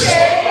midst.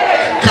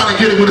 Kind of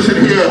get it with us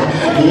in here.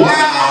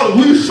 While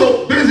we're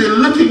so busy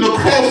looking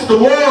across the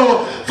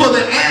world for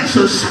the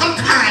answer,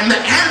 sometimes the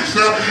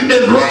answer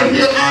is right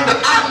here under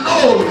I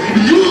know.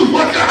 Use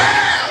what you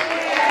have.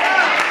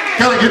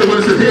 Can I get it with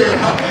us in here?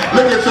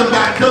 Look at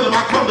somebody, tell them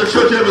I come to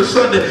church every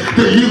Sunday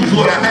to use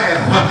what I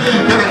have.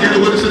 Can I get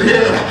it with us in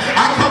here?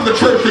 I come to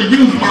church to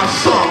use my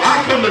song.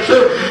 I come to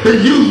church to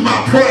use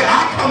my prayer.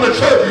 I come to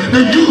church to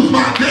use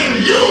my name.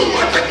 Use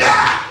what you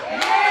got.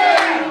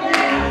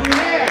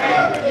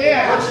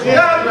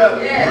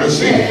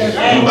 See,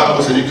 the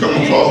Bible said you come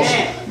across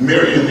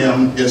Mary and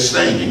them is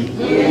singing.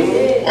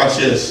 Watch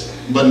this.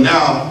 But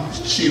now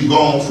she's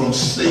gone from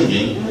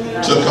singing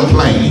to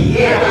complaining.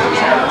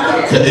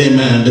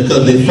 Amen.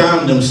 Because they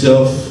found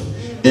themselves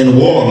in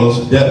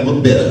waters that were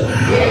better.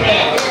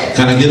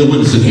 Can I get a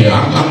witness in here?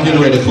 I'm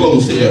getting ready to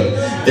close here.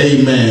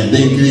 Amen.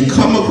 They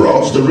come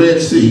across the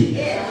Red Sea.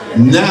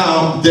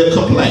 Now they're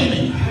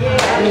complaining.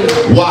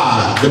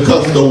 Why?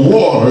 Because the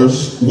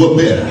waters were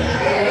better.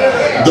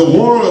 The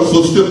waters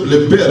were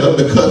simply better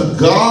because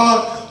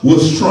God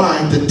was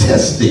trying to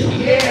test them.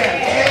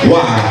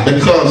 Why?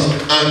 Because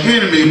an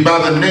enemy by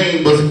the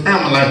name was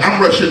Amalek. I'm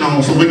rushing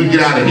on so we can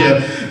get out of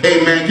here.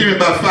 Amen. Give me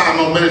about 5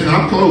 more minutes and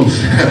I'm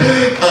close.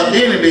 An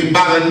enemy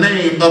by the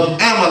name of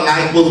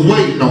Amalek was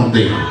waiting on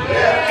them.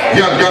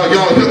 Y'all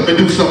help me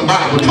do some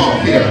Bible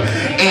talk here.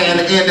 And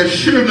the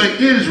children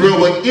of Israel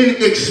were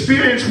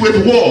inexperienced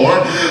with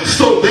war,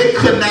 so they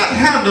could not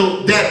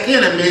handle that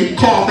enemy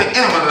called the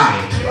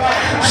Amalekite.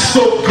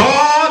 So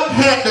God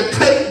had to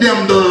take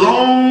them the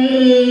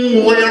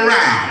long way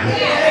around.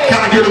 Can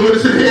I get a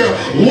witness in here?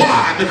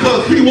 Why?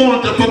 Because he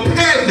wanted to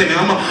prepare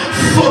them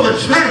for the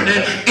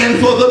journey and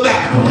for the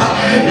battle.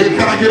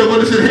 Can I get a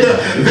witness in here?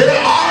 There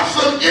are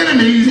some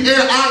enemies in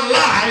our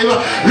life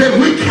that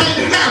we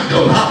can't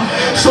handle.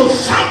 So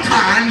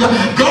sometimes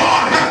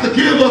God has to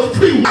give us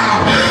free will.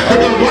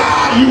 Because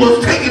while you was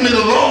taking me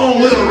the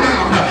long way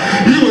around,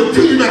 you was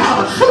teaching me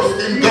how to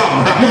trust in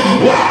God.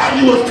 While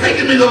you was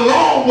taking me the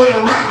long way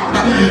around,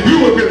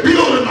 you were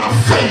building my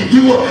faith.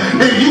 You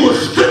were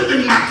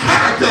strengthening my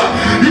character.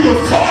 You were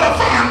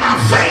fortifying my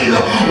faith.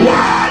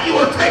 While you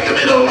were taking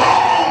me the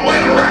long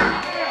way around.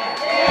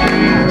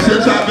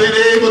 Since I've been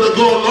able to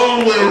go a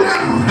long way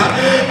around,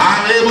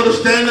 I'm able to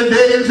stand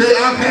today and say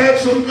I've had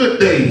some good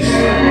days.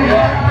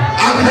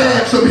 I've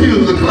had some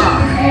hills to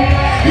climb.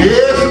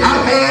 Yes,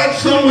 I've had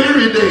some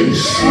weary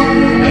days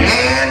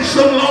and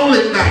some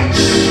lonely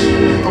nights.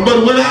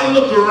 But when I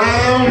look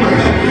around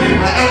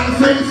and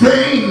think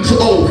things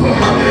over,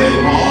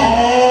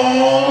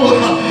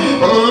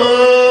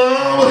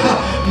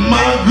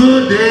 my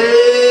good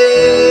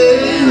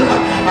days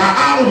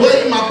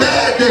outweigh my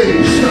bad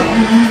days,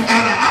 and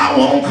I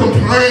won't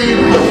complain.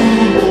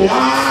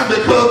 Why?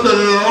 Because the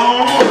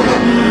Lord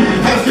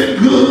has been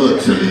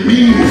good to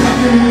me.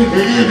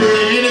 Is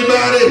there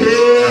anybody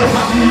here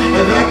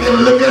that can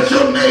look at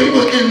your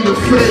neighbor in the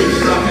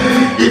face?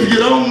 If you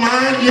don't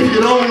mind, if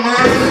you don't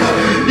mind,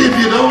 if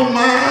you don't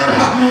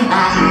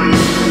mind,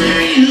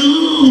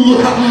 you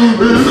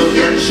look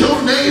at your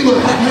neighbor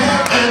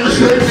and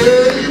say,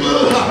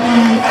 neighbor,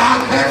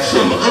 I've had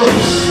some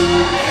ups,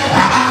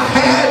 I've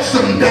had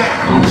some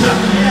downs,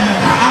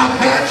 I've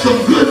had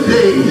some good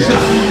days,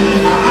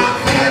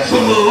 I've had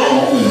some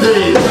long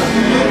days,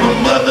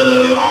 but the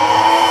Lord,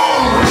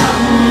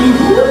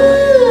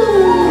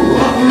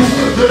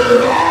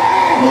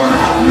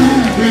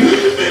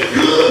 He's been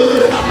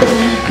good.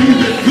 He's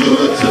been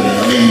good to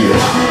me.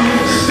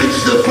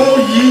 64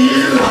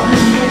 years,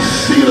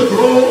 Cedar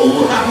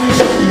Grove,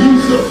 you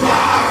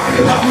survived.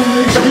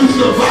 You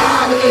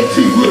survived A.T.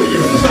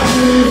 Williams.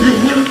 You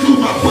went through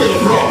my prayer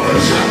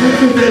brothers.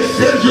 They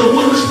said you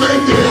wouldn't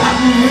make it.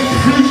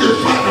 Preachers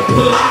tried to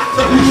plot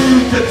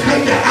to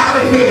take you out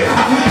of here.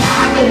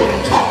 I know what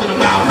I'm talking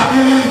about.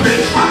 They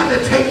tried to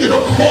take you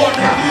to court.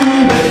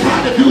 They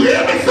tried to do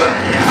everything.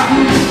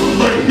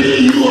 But here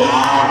you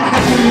are,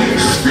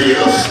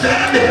 still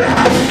standing.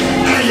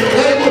 And you're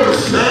able to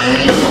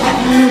sing.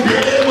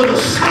 You're able to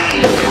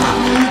sing.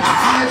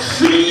 I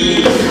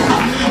see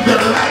the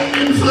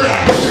lightning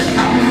flashing.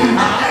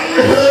 I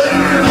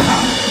heard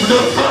the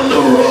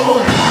thunder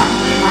roar.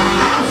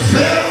 I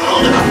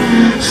felt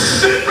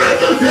sin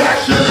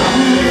recognition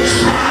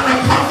trying to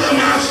conquer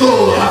my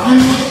soul.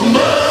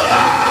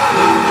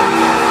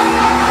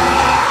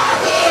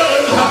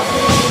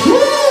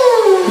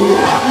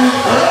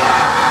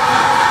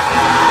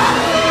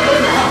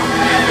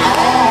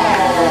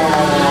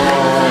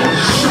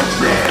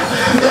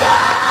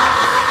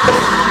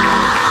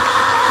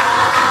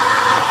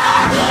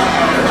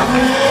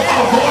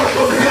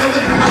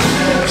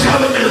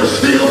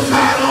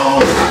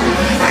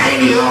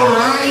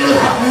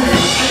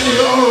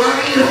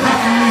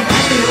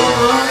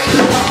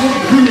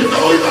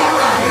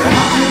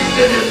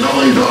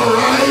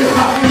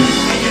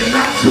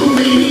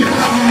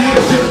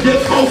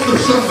 But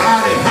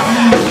somebody,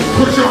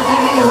 put your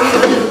arm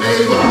around your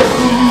neighbor,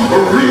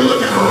 reel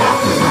them and rock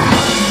them,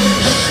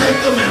 shake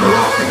them and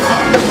rock them,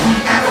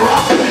 and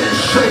rock them and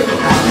shake them,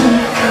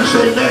 and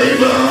say,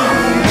 neighbor,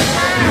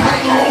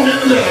 hang on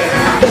in there,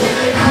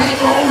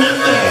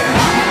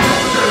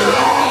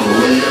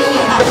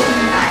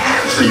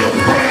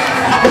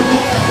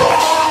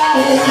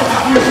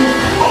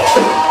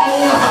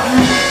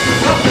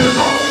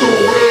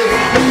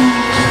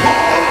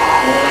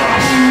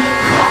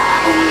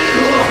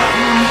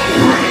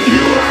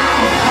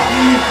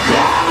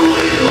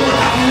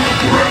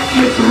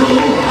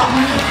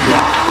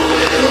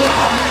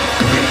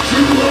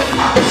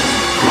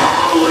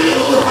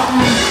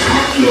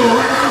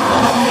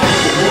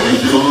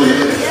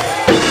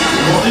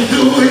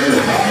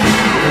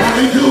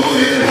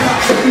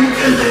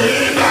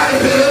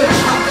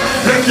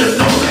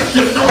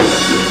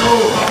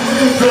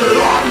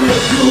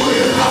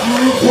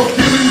 will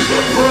give him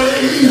some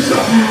praise.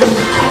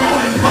 Come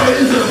on and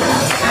praise him.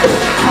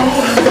 Come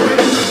on and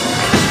praise him.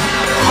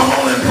 Come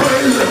on and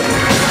praise him.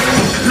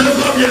 Lift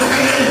up your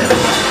hand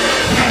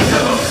and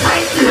tell him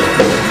thank you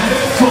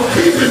for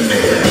keeping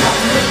me.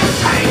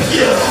 Thank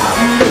you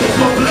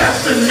for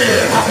blessing me.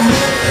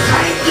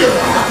 Thank you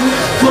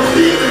for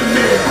leading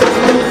me.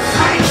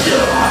 Thank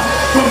you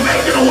for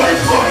making a way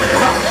for me.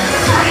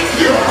 Thank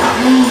you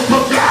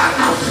for guiding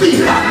my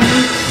feet.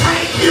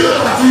 Thank you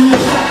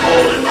for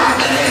holding my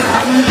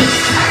hand.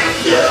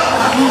 Thank you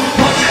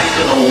for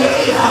making a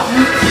way.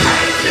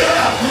 Thank you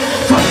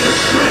for your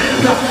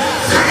strength.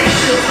 Thank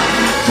you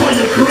for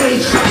your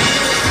grace.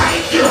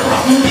 Thank you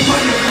for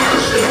your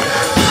mercy.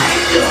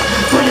 Thank you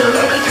for your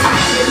loving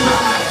kindness.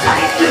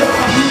 Thank you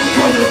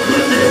for your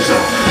goodness.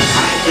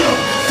 Thank you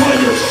for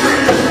your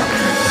strength.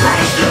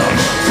 Thank you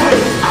for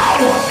your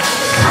power.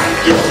 Thank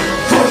you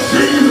for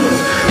Jesus.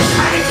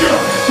 Thank you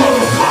for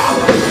the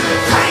Father.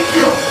 Thank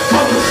you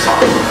for the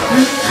Son.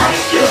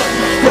 Thank you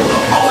for the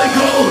Holy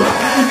Ghost.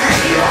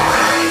 Ain't he all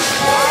right?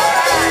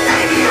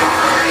 Ain't he all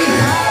right?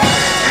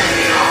 Ain't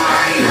he all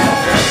right?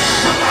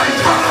 Somebody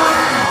turn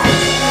around.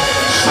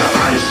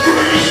 Somebody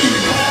scream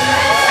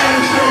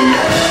and say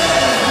yeah.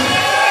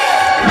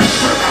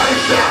 Somebody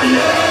shout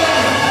yeah.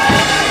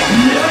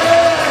 Yeah.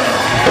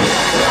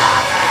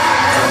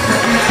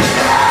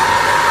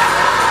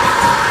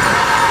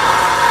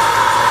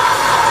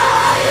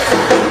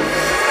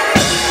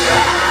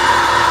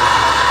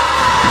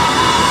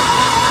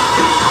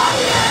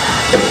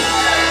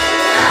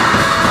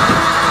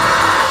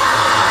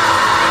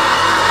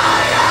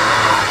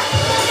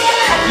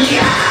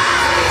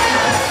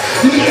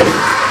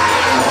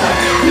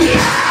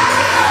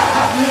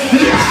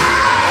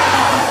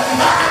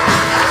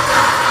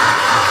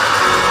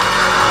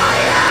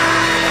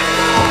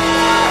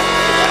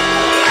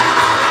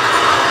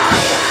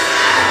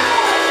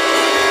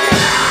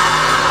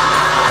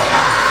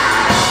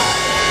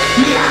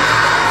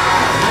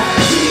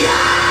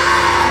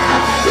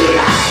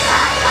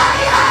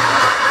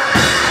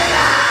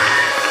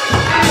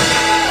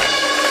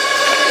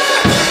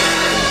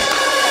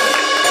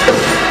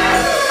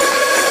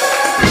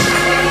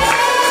 Thank you.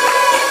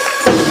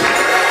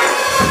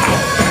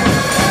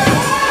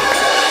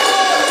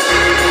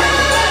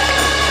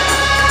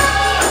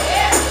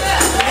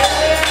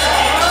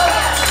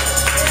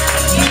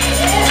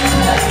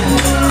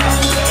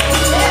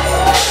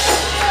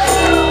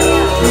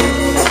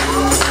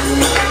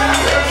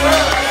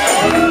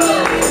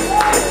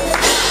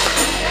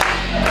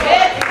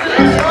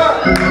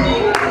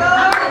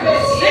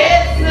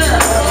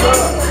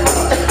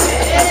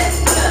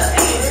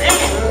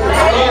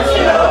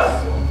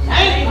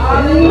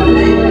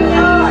 Hallelujah.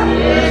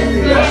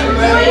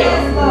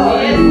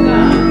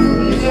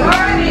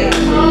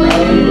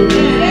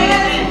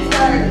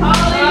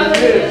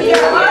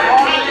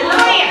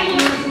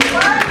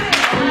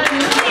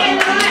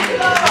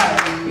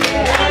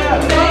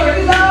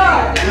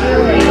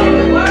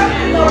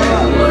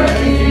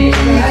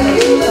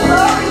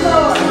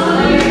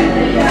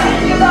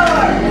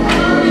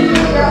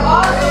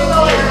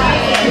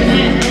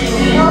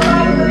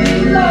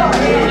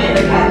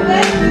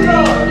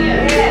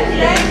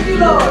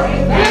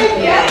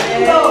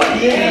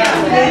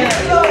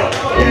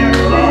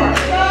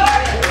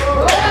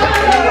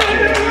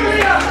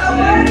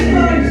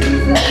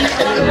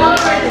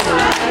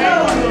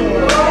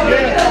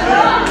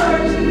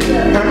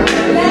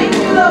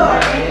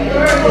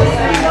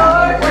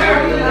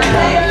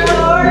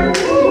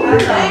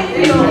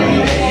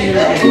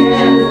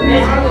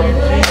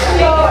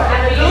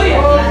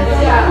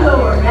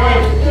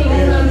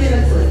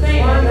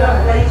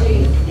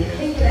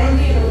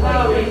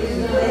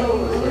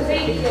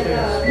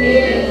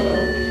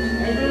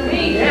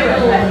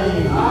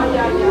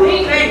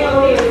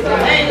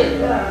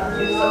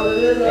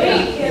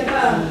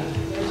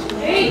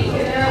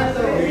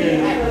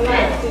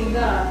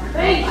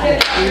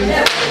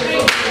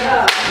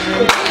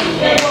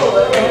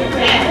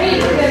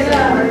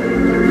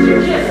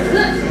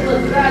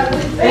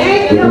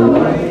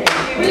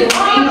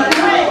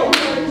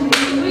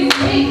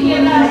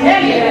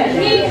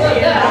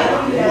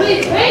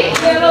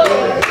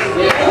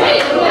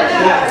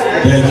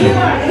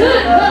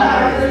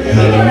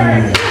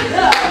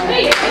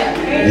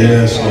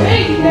 Yes, Lord.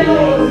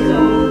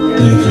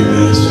 Thank you,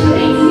 Master.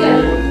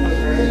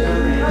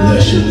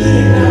 Bless your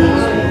name,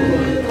 God.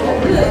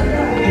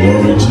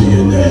 Glory to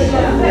your name.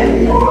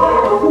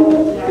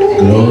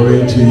 Glory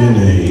to your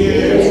name.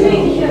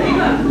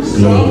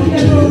 Glory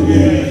to your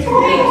name.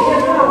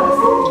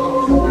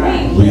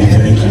 We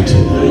thank you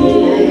tonight.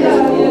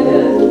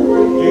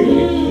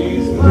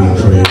 We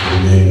praise your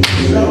name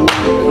tonight.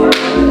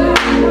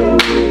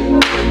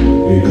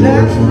 We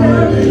glorify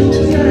your name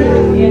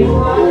tonight.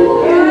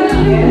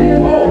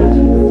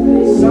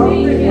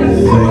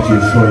 Thank you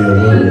for your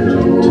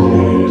word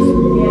tonight.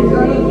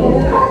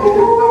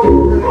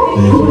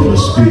 Thank you for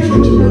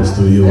speaking to us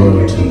through your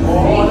word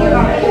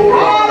tonight.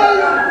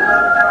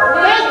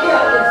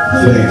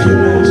 Thank you,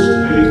 Master.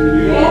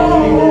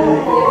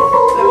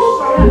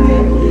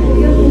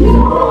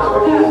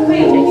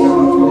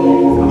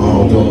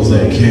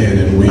 that can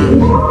and will.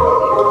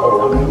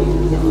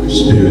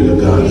 Spirit of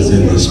God is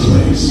in this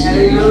place. I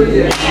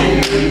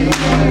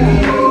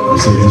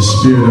say the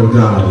Spirit of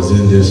God is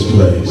in this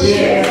place.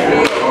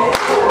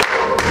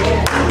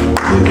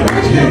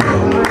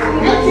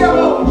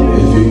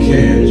 If you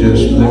can,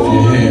 just lift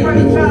your hand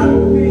with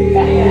me.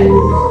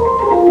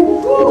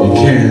 If you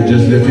can,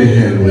 just lift your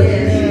hand with me.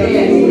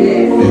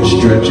 And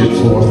stretch it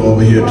forth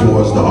over here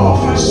towards the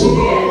office,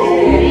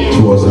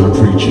 towards our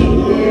preacher.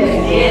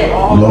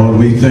 Lord,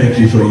 we thank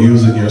you for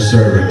using your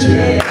servant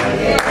today.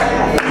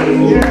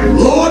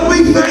 Lord,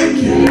 we thank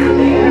you.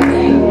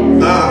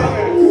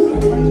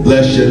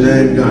 Bless your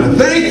name, God.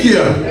 Thank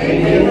you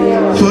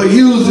for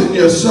using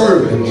your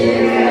servant.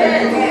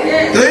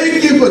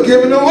 Thank you for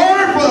giving the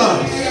word for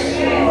us.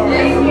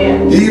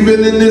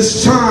 Even in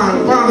this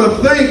time, Father,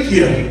 thank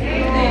you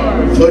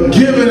for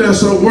giving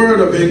us a word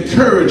of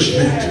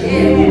encouragement,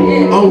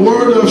 a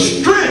word of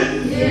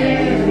strength,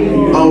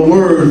 a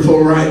word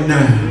for right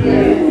now.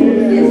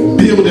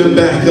 Build him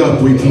back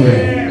up, we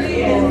pray.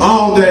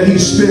 All that he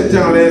spent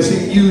out as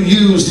you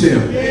used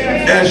him,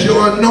 as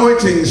your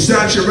anointing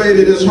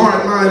saturated his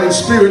heart, mind, and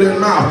spirit and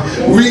mouth.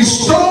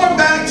 Restore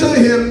back to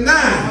him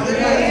now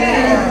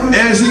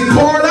as he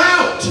poured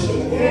out.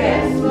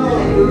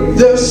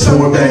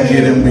 Pour back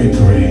in him, we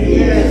pray.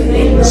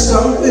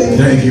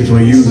 Thank you for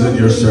using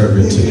your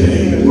servant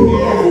today.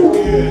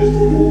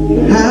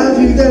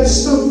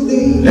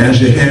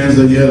 As your hands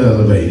are yet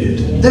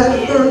elevated,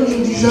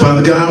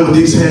 Father God, with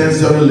these hands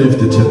that are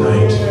lifted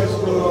tonight,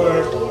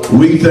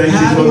 we thank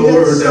you for the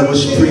word that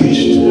was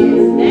preached.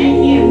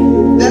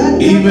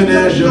 Even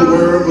as your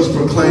word was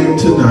proclaimed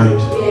tonight.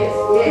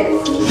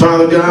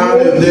 Father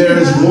God, if there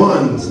is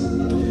one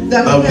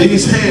of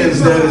these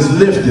hands that is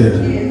lifted,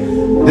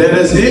 that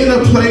is in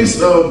a place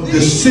of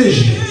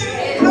decision,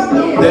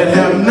 that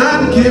have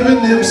not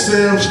given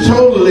themselves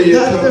totally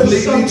and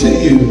completely to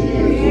you,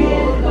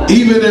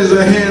 even as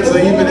their hands are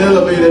even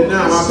elevated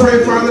now, I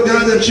pray, Father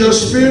God, that your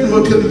Spirit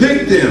will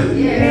convict them.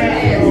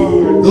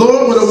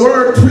 Lord, with a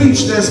word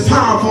preached as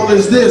powerful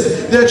as this,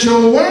 that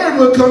your word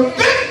will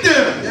convict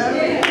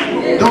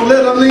them. Don't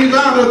let them leave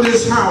out of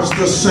this house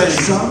the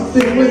same.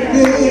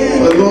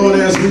 But Lord,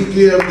 as we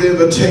give the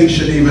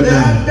invitation even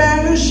now,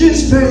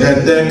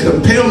 that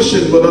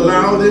compulsion will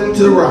allow them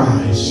to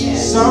rise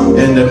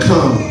and to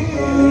come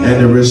and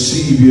to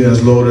receive you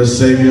as Lord and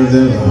Savior of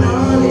their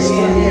lives.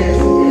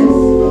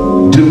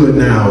 Do it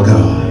now,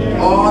 God.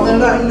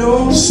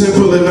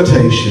 Simple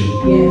invitation.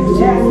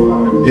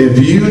 If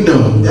you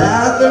know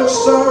that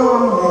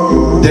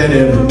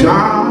if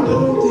God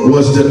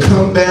was to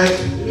come back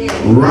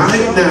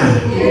right now,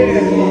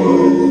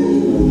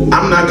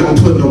 I'm not going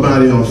to put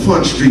nobody on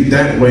Front Street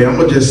that way. I'm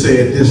going to just say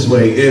it this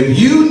way. If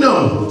you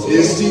know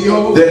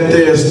that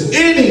there's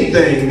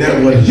anything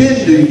that would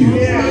hinder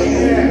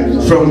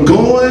you from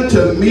going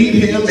to meet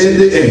him in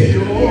the air,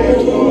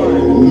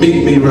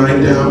 meet me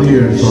right down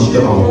here in front of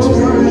the altar.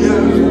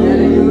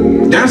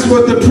 That's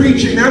what the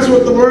preaching, that's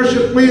what the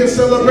worship, we in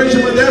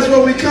celebration, but that's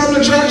what we come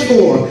to church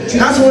for.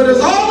 That's what it's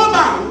all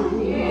about.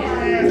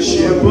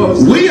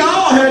 We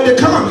all had to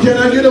come. Can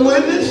I get a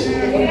witness?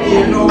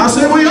 I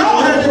said we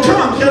all had to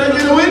come. Can I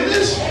get a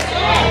witness?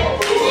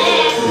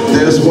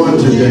 There's one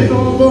today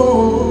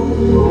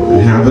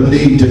that have a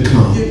need to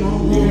come.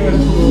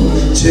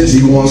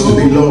 He wants to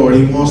be Lord.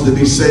 He wants to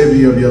be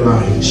Savior of your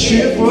life.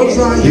 He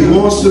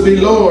wants to be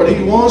Lord.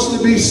 He wants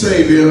to be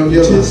Savior of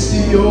your life.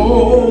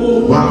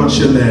 Why don't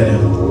you let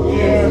him?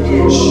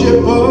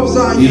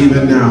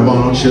 Even now, why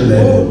don't you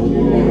let him?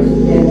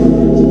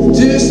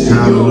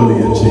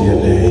 Hallelujah to your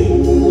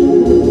name.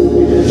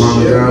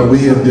 Father God, we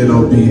have been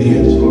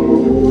obedient.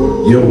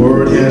 Your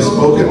word has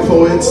spoken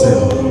for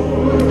itself.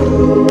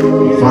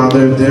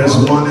 Father, if there's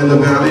one in the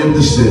valley of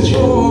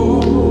decision,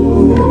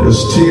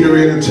 that's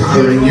teetering and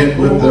tottering, yet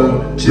with the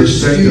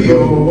perspective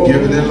of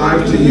giving their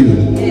life to you,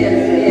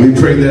 we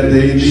pray that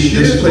they leave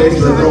this place,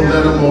 but don't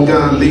let them, oh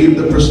God, leave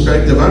the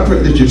perspective. I pray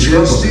that you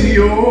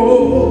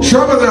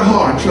trouble their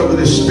heart, trouble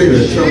their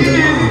spirit, trouble their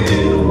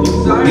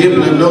mind, give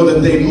them to know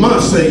that they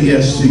must say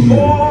yes to you.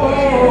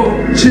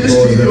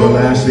 Before it's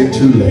everlasting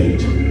too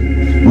late.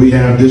 We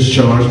have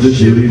discharged the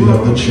duties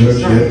of the church,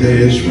 yet there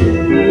is room.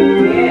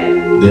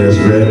 There's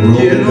red room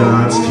in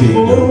God's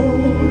kingdom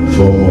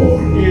for more.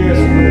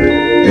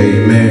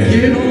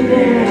 Amen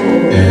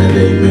and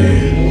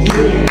amen.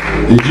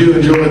 Did you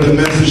enjoy the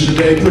message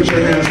today? Put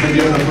your hands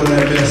together for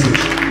that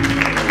message.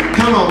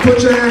 Come on,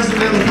 put your hands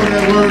together for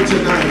that word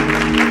tonight.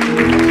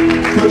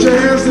 Put your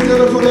hands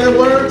together for that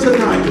word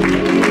tonight.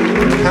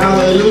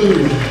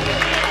 Hallelujah.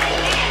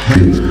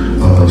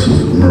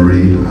 Sister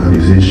Marie, our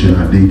musician,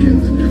 our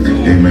deacons,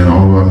 amen,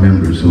 all of our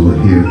members who are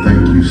here,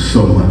 thank you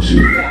so much.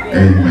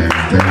 Amen.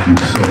 Thank you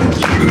so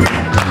much,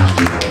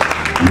 Pastor.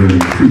 Really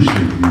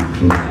appreciate you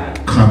for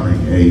coming.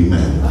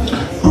 Amen.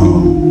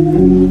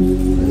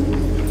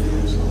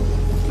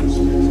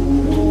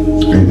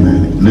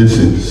 Amen.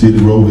 Listen, City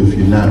Road, if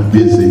you're not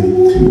busy,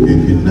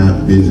 If you're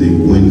not busy,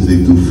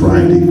 Wednesday through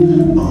Friday,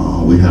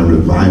 we have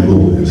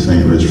revival in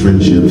St. Rest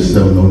Friendship,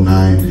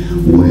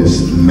 709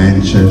 West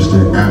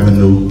Manchester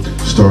Avenue,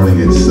 starting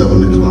at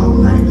 7 o'clock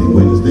nightly,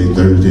 Wednesday,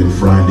 Thursday, and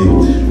Friday.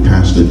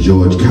 Pastor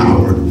George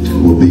Coward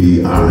will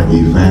be our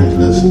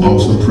evangelist,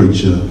 awesome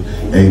preacher.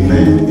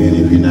 Amen. And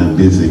if you're not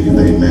busy,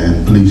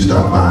 amen, please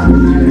stop by.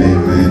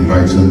 Amen.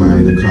 Invite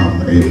somebody to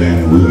come.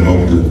 Amen. We'll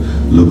hope to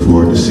look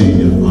forward to seeing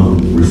you.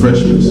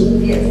 Refreshments.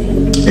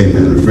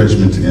 Amen.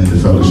 Refreshments in the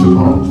fellowship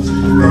hall.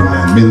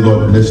 Amen. May the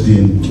Lord bless thee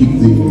and keep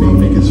thee. May he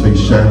make his face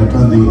shine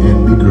upon thee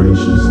and be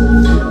gracious.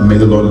 May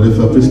the Lord lift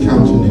up his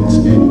countenance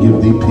and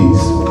give thee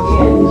peace.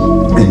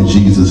 In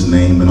Jesus'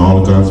 name. And all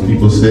of God's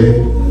people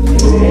say,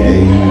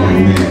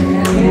 amen.